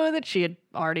knew that she had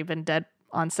already been dead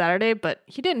on Saturday, but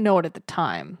he didn't know it at the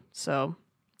time. So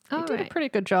he did a pretty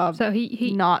good job. So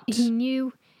he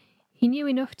knew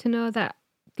enough to know that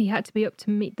he had to be up to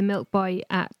meet the milk boy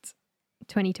at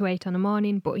 20 to 8 on the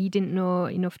morning, but he didn't know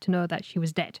enough to know that she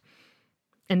was dead.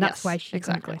 And that's why she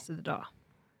couldn't answer the door.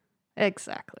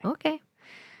 Exactly. Okay.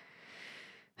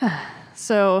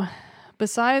 So,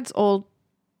 besides Old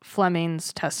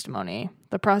Fleming's testimony,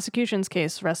 the prosecution's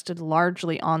case rested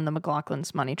largely on the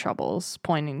McLaughlin's money troubles,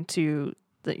 pointing to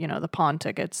the pawn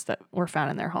tickets that were found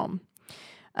in their home.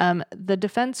 The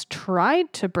defense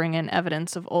tried to bring in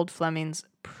evidence of Old Fleming's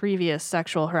previous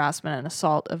sexual harassment and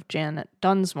assault of Janet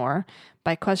Dunsmore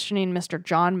by questioning Mr.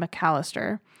 John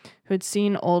McAllister, who had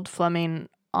seen Old Fleming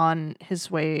on his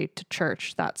way to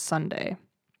church that Sunday.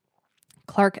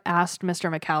 Clark asked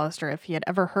Mr. McAllister if he had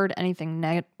ever heard anything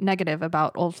negative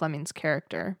about Old Fleming's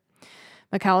character.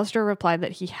 McAllister replied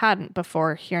that he hadn't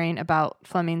before hearing about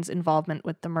Fleming's involvement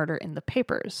with the murder in the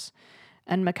papers.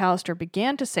 And McAllister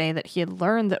began to say that he had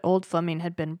learned that Old Fleming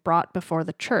had been brought before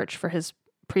the church for his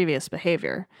previous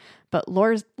behavior. But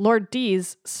Lord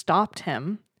Deas stopped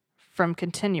him from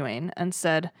continuing and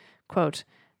said, quote,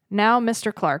 "Now,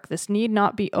 Mr. Clark, this need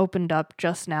not be opened up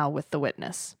just now with the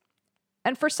witness."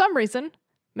 And for some reason,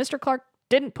 Mr. Clark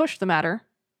didn't push the matter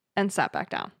and sat back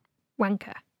down.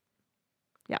 Wanker.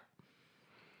 Yeah.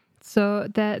 So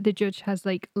the judge has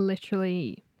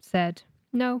literally said,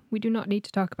 "No, we do not need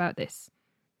to talk about this.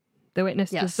 The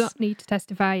witness does not need to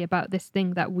testify about this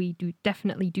thing that we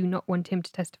definitely do not want him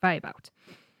to testify about."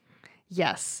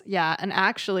 Yes. Yeah. And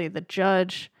actually, the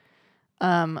judge,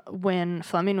 when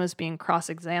Fleming was being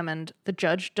cross-examined, the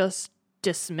judge just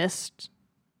dismissed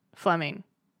Fleming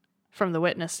from the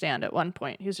witness stand at one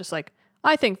point. He was just like,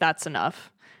 "I think that's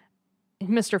enough.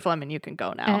 Mr. Fleming, you can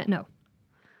go now." No.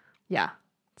 Yeah.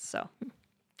 So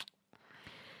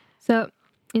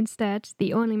instead,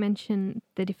 the only mention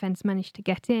the defence managed to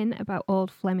get in about Old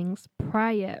Fleming's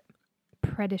prior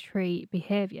predatory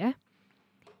behaviour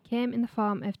came in the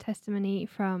form of testimony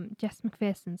from Jess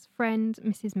McPherson's friend,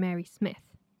 Mrs. Mary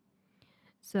Smith.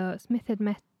 So Smith had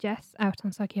met Jess out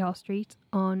on Sauchiehall Street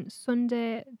on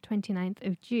Sunday, 29th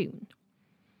of June.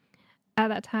 At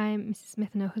that time, Mrs.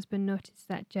 Smith and her husband noticed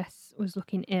that Jess was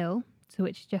looking ill, to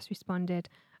which Jess responded,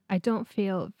 I don't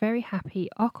feel very happy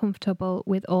or comfortable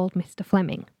with old Mr.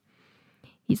 Fleming.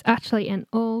 He's actually an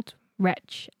old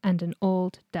wretch and an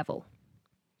old devil.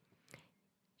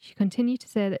 She continued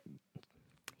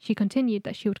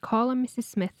that she would call on Mrs.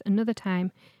 Smith another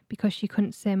time because she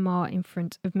couldn't say more in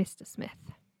front of Mr.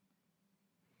 Smith.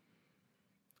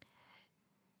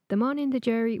 The morning the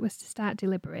jury was to start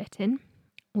deliberating,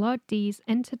 Lord Deas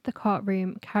entered the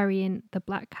courtroom carrying the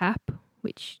black cap,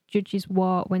 which judges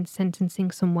wore when sentencing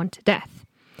someone to death,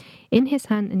 in his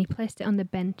hand, and he placed it on the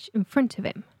bench in front of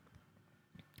him.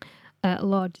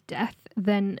 Lord Death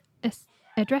then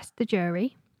addressed the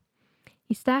jury.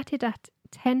 He started at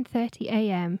 10:30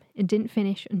 a.m. and didn't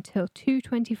finish until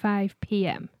 2:25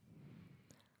 p.m.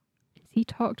 He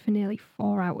talked for nearly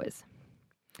 4 hours.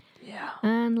 Yeah.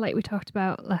 And like we talked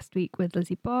about last week with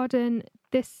Lizzie Borden,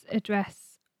 this address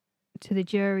to the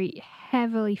jury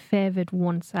heavily favoured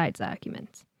one side's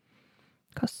argument.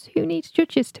 Because who needs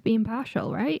judges to be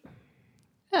impartial, right?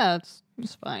 Yeah,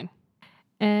 it's fine.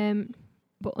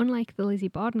 But unlike the Lizzie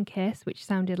Borden case, which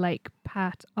sounded like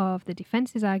part of the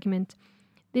defence's argument,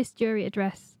 this jury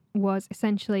address was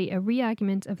essentially a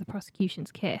re-argument of the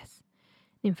prosecution's case.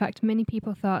 In fact, many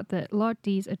people thought that Lord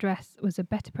Deas' address was a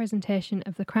better presentation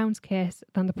of the Crown's case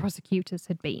than the prosecutors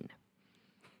had been.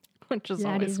 Which is that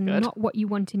always is good. not what you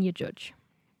want in your judge.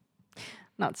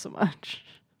 Not so much.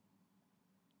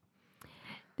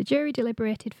 The jury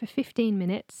deliberated for 15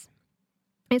 minutes.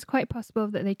 It's quite possible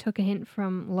that they took a hint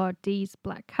from Lord Deas'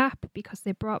 black cap because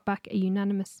they brought back a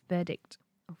unanimous verdict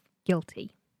of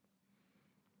guilty.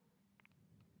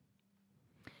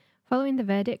 Following the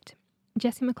verdict,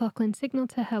 Jessie McLaughlin signalled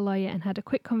to her lawyer and had a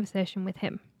quick conversation with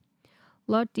him.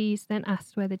 Lord Deas then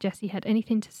asked whether Jessie had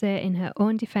anything to say in her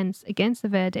own defence against the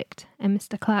verdict, and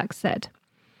Mr. Clark said,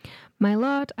 "My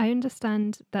lord, I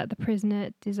understand that the prisoner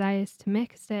desires to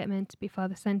make a statement before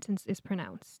the sentence is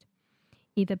pronounced,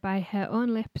 either by her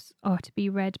own lips or to be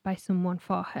read by someone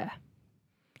for her."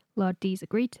 Lord Deas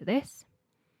agreed to this.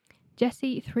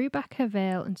 Jessie threw back her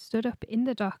veil and stood up in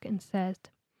the dock and said,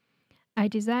 "I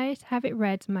desire to have it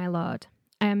read, my lord.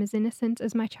 I am as innocent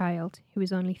as my child, who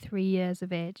is only 3 years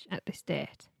of age at this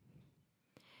date."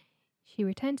 She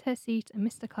returned to her seat and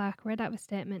Mr. Clark read out the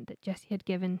statement that Jessie had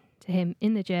given to him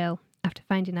in the jail after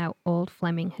finding out old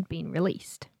Fleming had been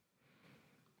released.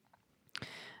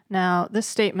 Now, this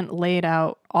statement laid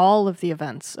out all of the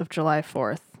events of July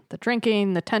 4th. The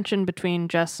drinking, the tension between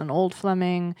Jess and old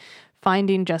Fleming,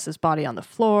 finding Jess's body on the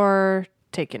floor,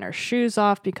 taking her shoes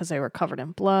off because they were covered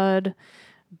in blood,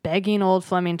 begging old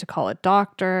Fleming to call a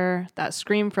doctor, that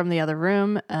scream from the other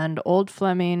room, and old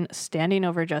Fleming standing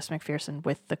over Jess McPherson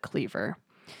with the cleaver.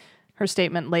 Her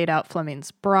statement laid out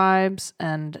Fleming's bribes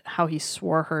and how he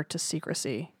swore her to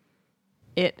secrecy.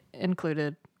 It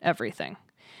included everything.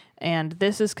 And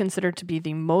this is considered to be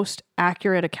the most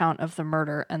accurate account of the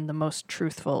murder and the most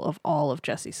truthful of all of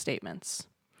Jessie's statements.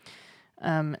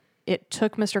 It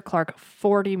took Mr. Clark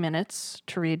 40 minutes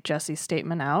to read Jessie's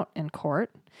statement out in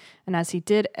court, and as he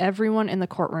did, everyone in the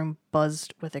courtroom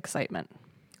buzzed with excitement.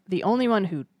 The only one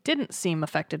who didn't seem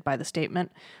affected by the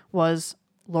statement was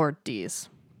Lord Deas.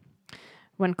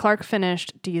 When Clark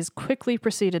finished, Deas quickly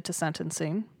proceeded to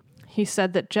sentencing. He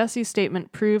said that Jessie's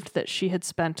statement proved that she had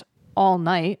spent all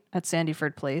night at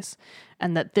Sandyford Place,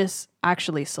 and that this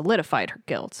actually solidified her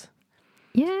guilt.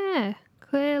 Yeah,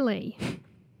 clearly.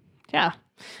 Yeah.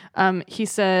 He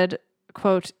said,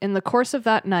 quote, "In the course of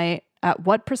that night, at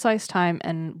what precise time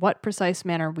and what precise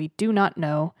manner we do not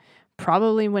know,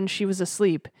 probably when she was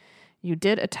asleep, you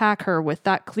did attack her with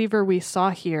that cleaver we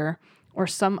saw here or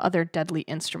some other deadly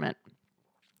instrument.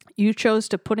 You chose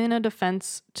to put in a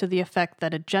defense to the effect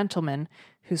that a gentleman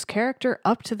whose character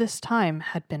up to this time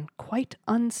had been quite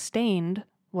unstained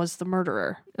was the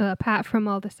murderer." Apart from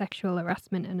all the sexual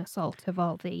harassment and assault of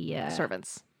all the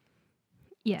servants.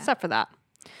 Yeah. Except for that.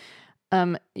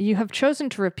 You have chosen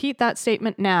to repeat that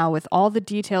statement now with all the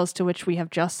details to which we have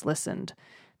just listened.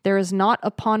 There is not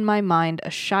upon my mind a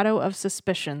shadow of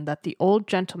suspicion that the old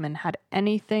gentleman had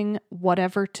anything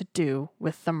whatever to do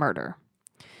with the murder.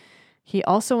 He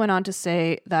also went on to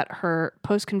say that her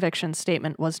post-conviction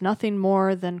statement was nothing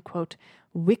more than, quote,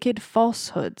 "wicked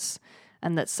falsehoods,"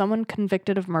 and that someone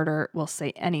convicted of murder will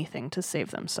say anything to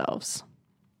save themselves.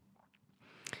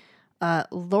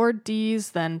 Lord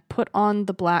Deas then put on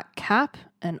the black cap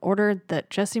and ordered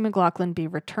that Jessie McLaughlin be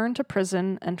returned to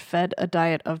prison and fed a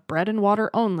diet of bread and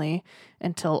water only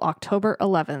until October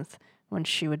 11th, when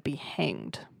she would be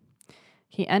hanged.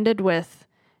 He ended with,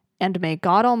 "And may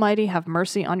God Almighty have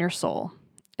mercy on your soul."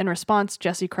 In response,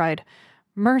 Jessie cried,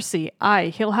 "Mercy, aye,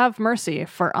 he'll have mercy,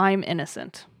 for I'm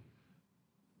innocent."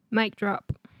 Mic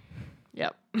drop.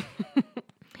 Yep.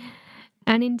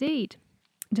 And indeed,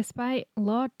 despite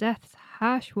Lord Death's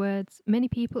harsh words, many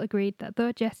people agreed that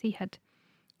though Jessie had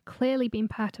clearly been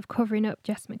part of covering up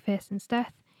Jess Macpherson's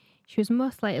death, she was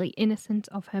most likely innocent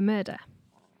of her murder.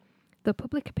 Though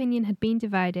public opinion had been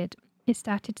divided, it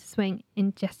started to swing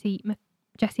in Jessie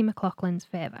McLaughlin's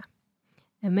favour,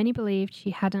 and many believed she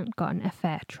hadn't gotten a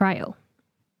fair trial.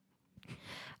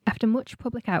 After much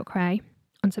public outcry,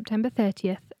 on September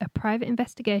 30th, a private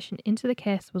investigation into the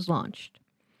case was launched.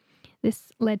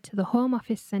 This led to the Home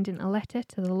Office sending a letter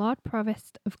to the Lord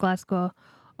Provost of Glasgow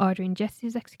ordering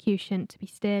Jessie's execution to be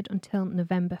stayed until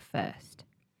November 1st.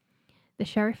 The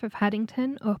Sheriff of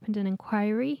Haddington opened an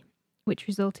inquiry, which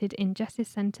resulted in Jessie's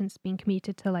sentence being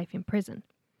commuted to life in prison.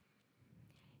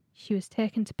 She was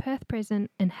taken to Perth Prison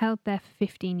and held there for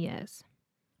 15 years.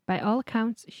 By all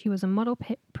accounts, she was a model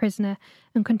prisoner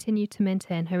and continued to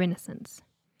maintain her innocence.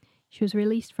 She was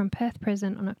released from Perth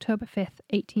Prison on October 5th,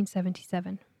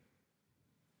 1877.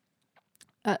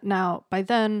 Now, by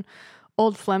then,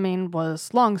 Old Fleming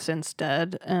was long since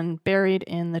dead and buried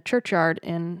in the churchyard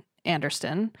in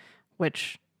Anderston,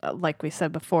 which, like we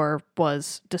said before,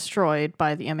 was destroyed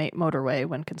by the M8 motorway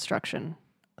when construction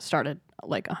started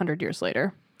like 100 years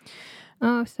later.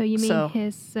 Oh, so you mean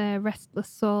his restless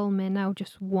soul may now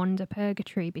just wander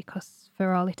purgatory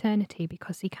for all eternity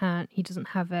because he doesn't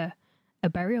have a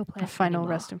burial place, a final anymore.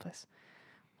 resting place.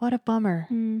 What a bummer.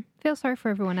 Feel sorry for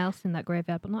everyone else in that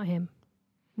graveyard, but not him.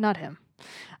 Not him.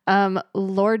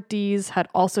 Lord Deas had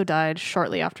also died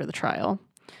shortly after the trial.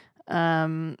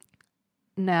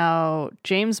 Now,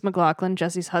 James McLaughlin,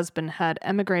 Jessie's husband, had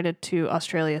emigrated to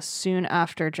Australia soon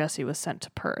after Jessie was sent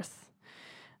to Perth.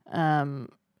 And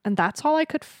that's all I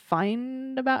could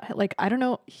find about him. Like, I don't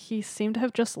know. He seemed to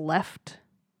have just left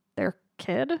their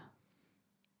kid.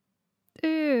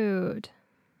 Dude.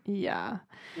 Yeah.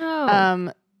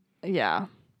 No. Yeah.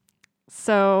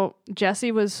 So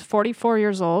Jessie was 44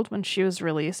 years old when she was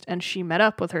released, and she met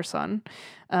up with her son,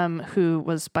 who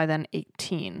was by then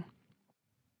 18.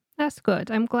 That's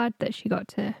good. I'm glad that she got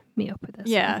to meet up with us.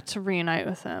 Yeah, to reunite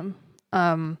with him.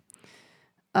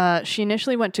 She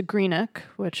initially went to Greenock,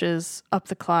 which is up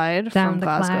the Clyde from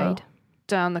Glasgow. Clyde.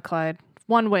 Down the Clyde.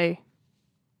 One way.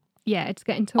 Yeah, it's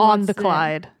getting towards on the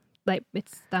Clyde. Like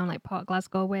it's down like Port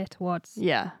Glasgow way towards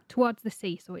the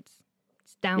sea, so it's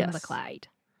down the Clyde.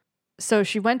 So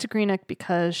she went to Greenock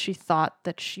because she thought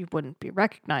that she wouldn't be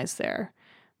recognized there.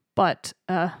 But,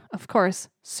 of course,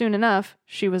 soon enough,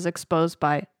 she was exposed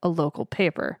by a local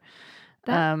paper.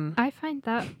 I find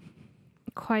that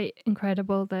quite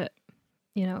incredible that,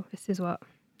 this is what,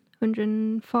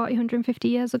 140, 150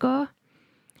 years ago?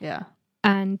 Yeah.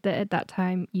 And that at that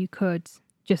time you could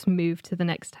just move to the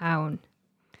next town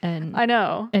and I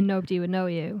know. And nobody would know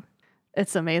you.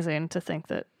 It's amazing to think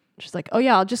that she's like, oh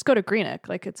yeah, I'll just go to Greenock.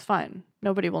 Like, it's fine.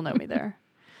 Nobody will know me there.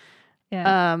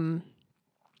 Yeah.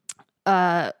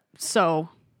 So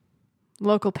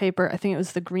local paper, I think it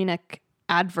was the Greenock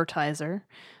Advertiser,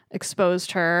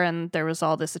 exposed her, and there was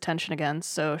all this attention again.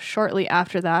 So shortly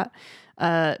after that,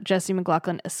 Jessie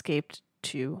McLaughlin escaped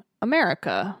to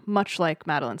America, much like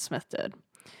Madeline Smith did.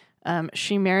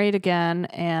 She married again,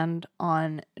 and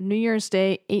on New Year's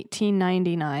Day,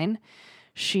 1899,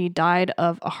 she died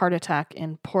of a heart attack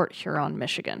in Port Huron,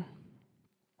 Michigan.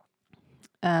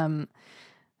 17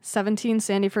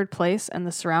 Sandyford Place and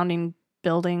the surrounding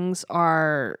buildings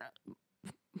are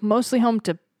mostly home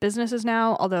to businesses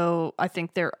now, although I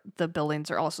think the buildings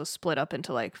are also split up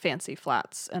into like fancy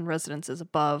flats and residences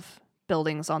above,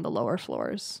 buildings on the lower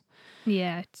floors.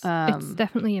 Yeah, it's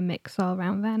definitely a mix all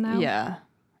around there now.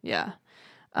 Yeah.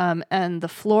 And the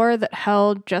floor that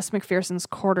held Jess Macpherson's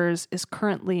quarters is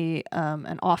currently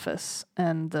an office,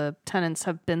 and the tenants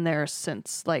have been there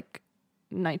since like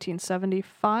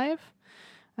 1975,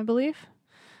 I believe.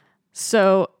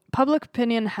 So public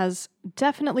opinion has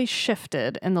definitely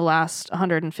shifted in the last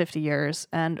 150 years,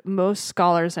 and most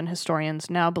scholars and historians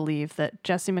now believe that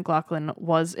Jessie McLaughlin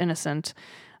was innocent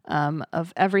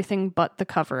of everything but the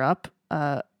cover-up,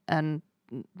 and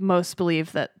most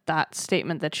believe that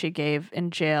statement that she gave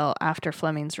in jail after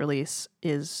Fleming's release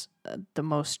is the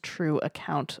most true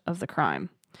account of the crime.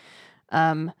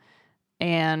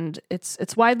 And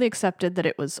it's widely accepted that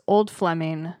it was old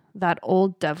Fleming, that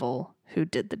old devil, who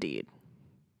did the deed.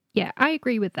 Yeah, I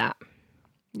agree with that.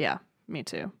 Yeah, me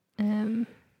too.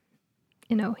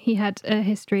 He had a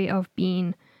history of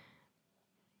being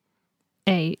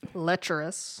a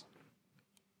lecherous,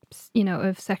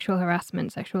 of sexual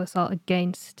harassment, sexual assault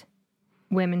against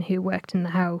women who worked in the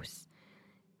house.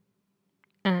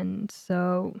 And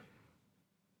so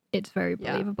it's very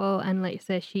believable. And like you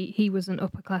say, he was an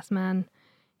upper class man.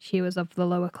 She was of the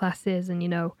lower classes, and,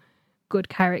 good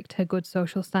character, good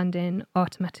social standing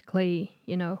automatically,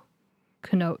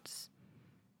 connotes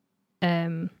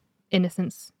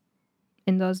innocence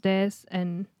in those days,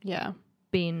 and Yeah.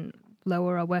 being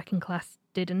lower or working class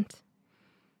didn't,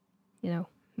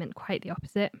 meant quite the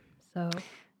opposite. So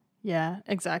Yeah,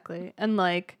 exactly. And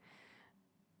a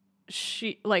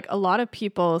lot of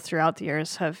people throughout the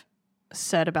years have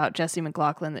said about Jessie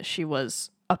McLaughlin that she was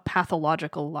a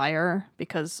pathological liar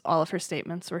because all of her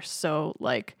statements were so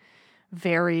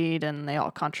varied and they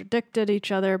all contradicted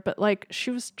each other. But she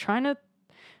was trying to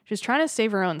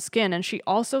save her own skin, and she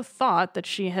also thought that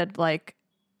she had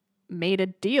made a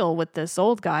deal with this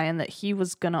old guy and that he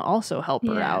was gonna also help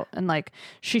her out. And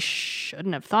she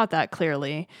shouldn't have thought that,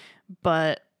 clearly,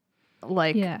 but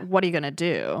what are you gonna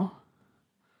do?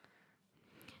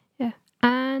 Yeah.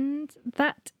 And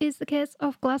that is the case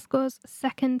of Glasgow's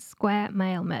second square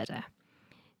mile murder,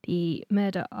 the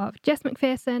murder of Jess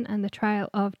McPherson and the trial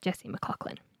of Jessie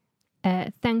McLaughlin.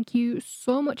 Thank you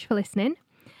so much for listening.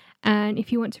 And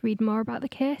if you want to read more about the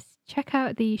case, check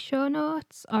out the show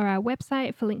notes or our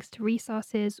website for links to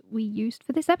resources we used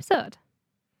for this episode.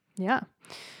 Yeah.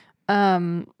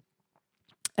 And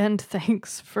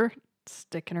thanks for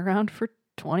sticking around for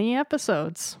 20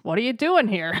 episodes. What are you doing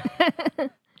here?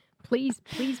 Please,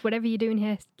 whatever you're doing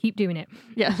here, keep doing it.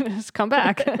 Yeah, just come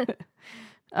back.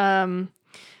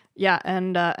 Yeah,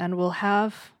 and we'll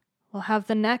have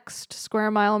the next Square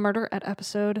Mile Murder at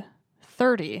episode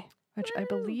 30, which I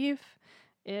believe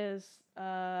is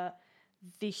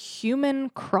the human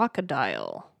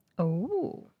crocodile.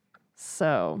 Oh.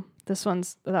 So that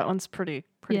one's pretty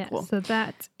cool. So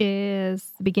that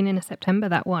is the beginning of September,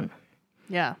 that one.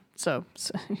 Yeah. So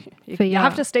you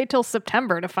have to stay till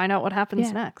September to find out what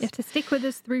happens next. You have to stick with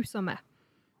us through summer.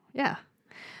 Yeah.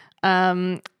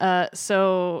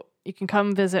 So you can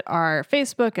come visit our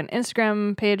Facebook and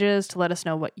Instagram pages to let us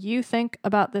know what you think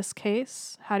about this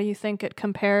case. How do you think it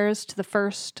compares to the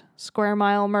first Square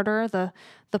Mile murder,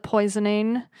 the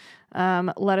poisoning?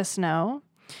 Let us know.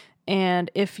 And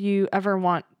if you ever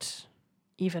want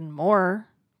even more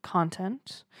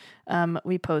content,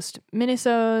 we post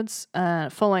minisodes,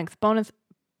 full-length bonus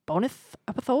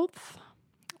episodes.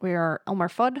 We are Elmer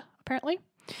Fudd, apparently.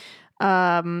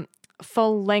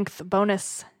 Full-length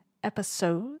bonus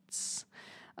episodes,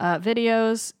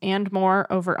 videos, and more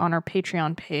over on our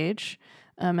Patreon page.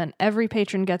 And every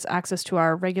patron gets access to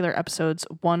our regular episodes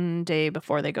one day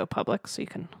before they go public, so you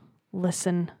can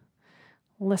listen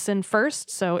first.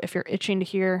 So if you're itching to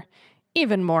hear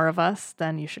even more of us,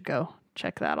 then you should go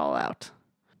check that all out.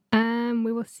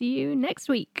 We will see you next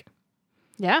week.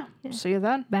 Yeah. See you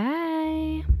then.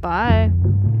 Bye. Bye.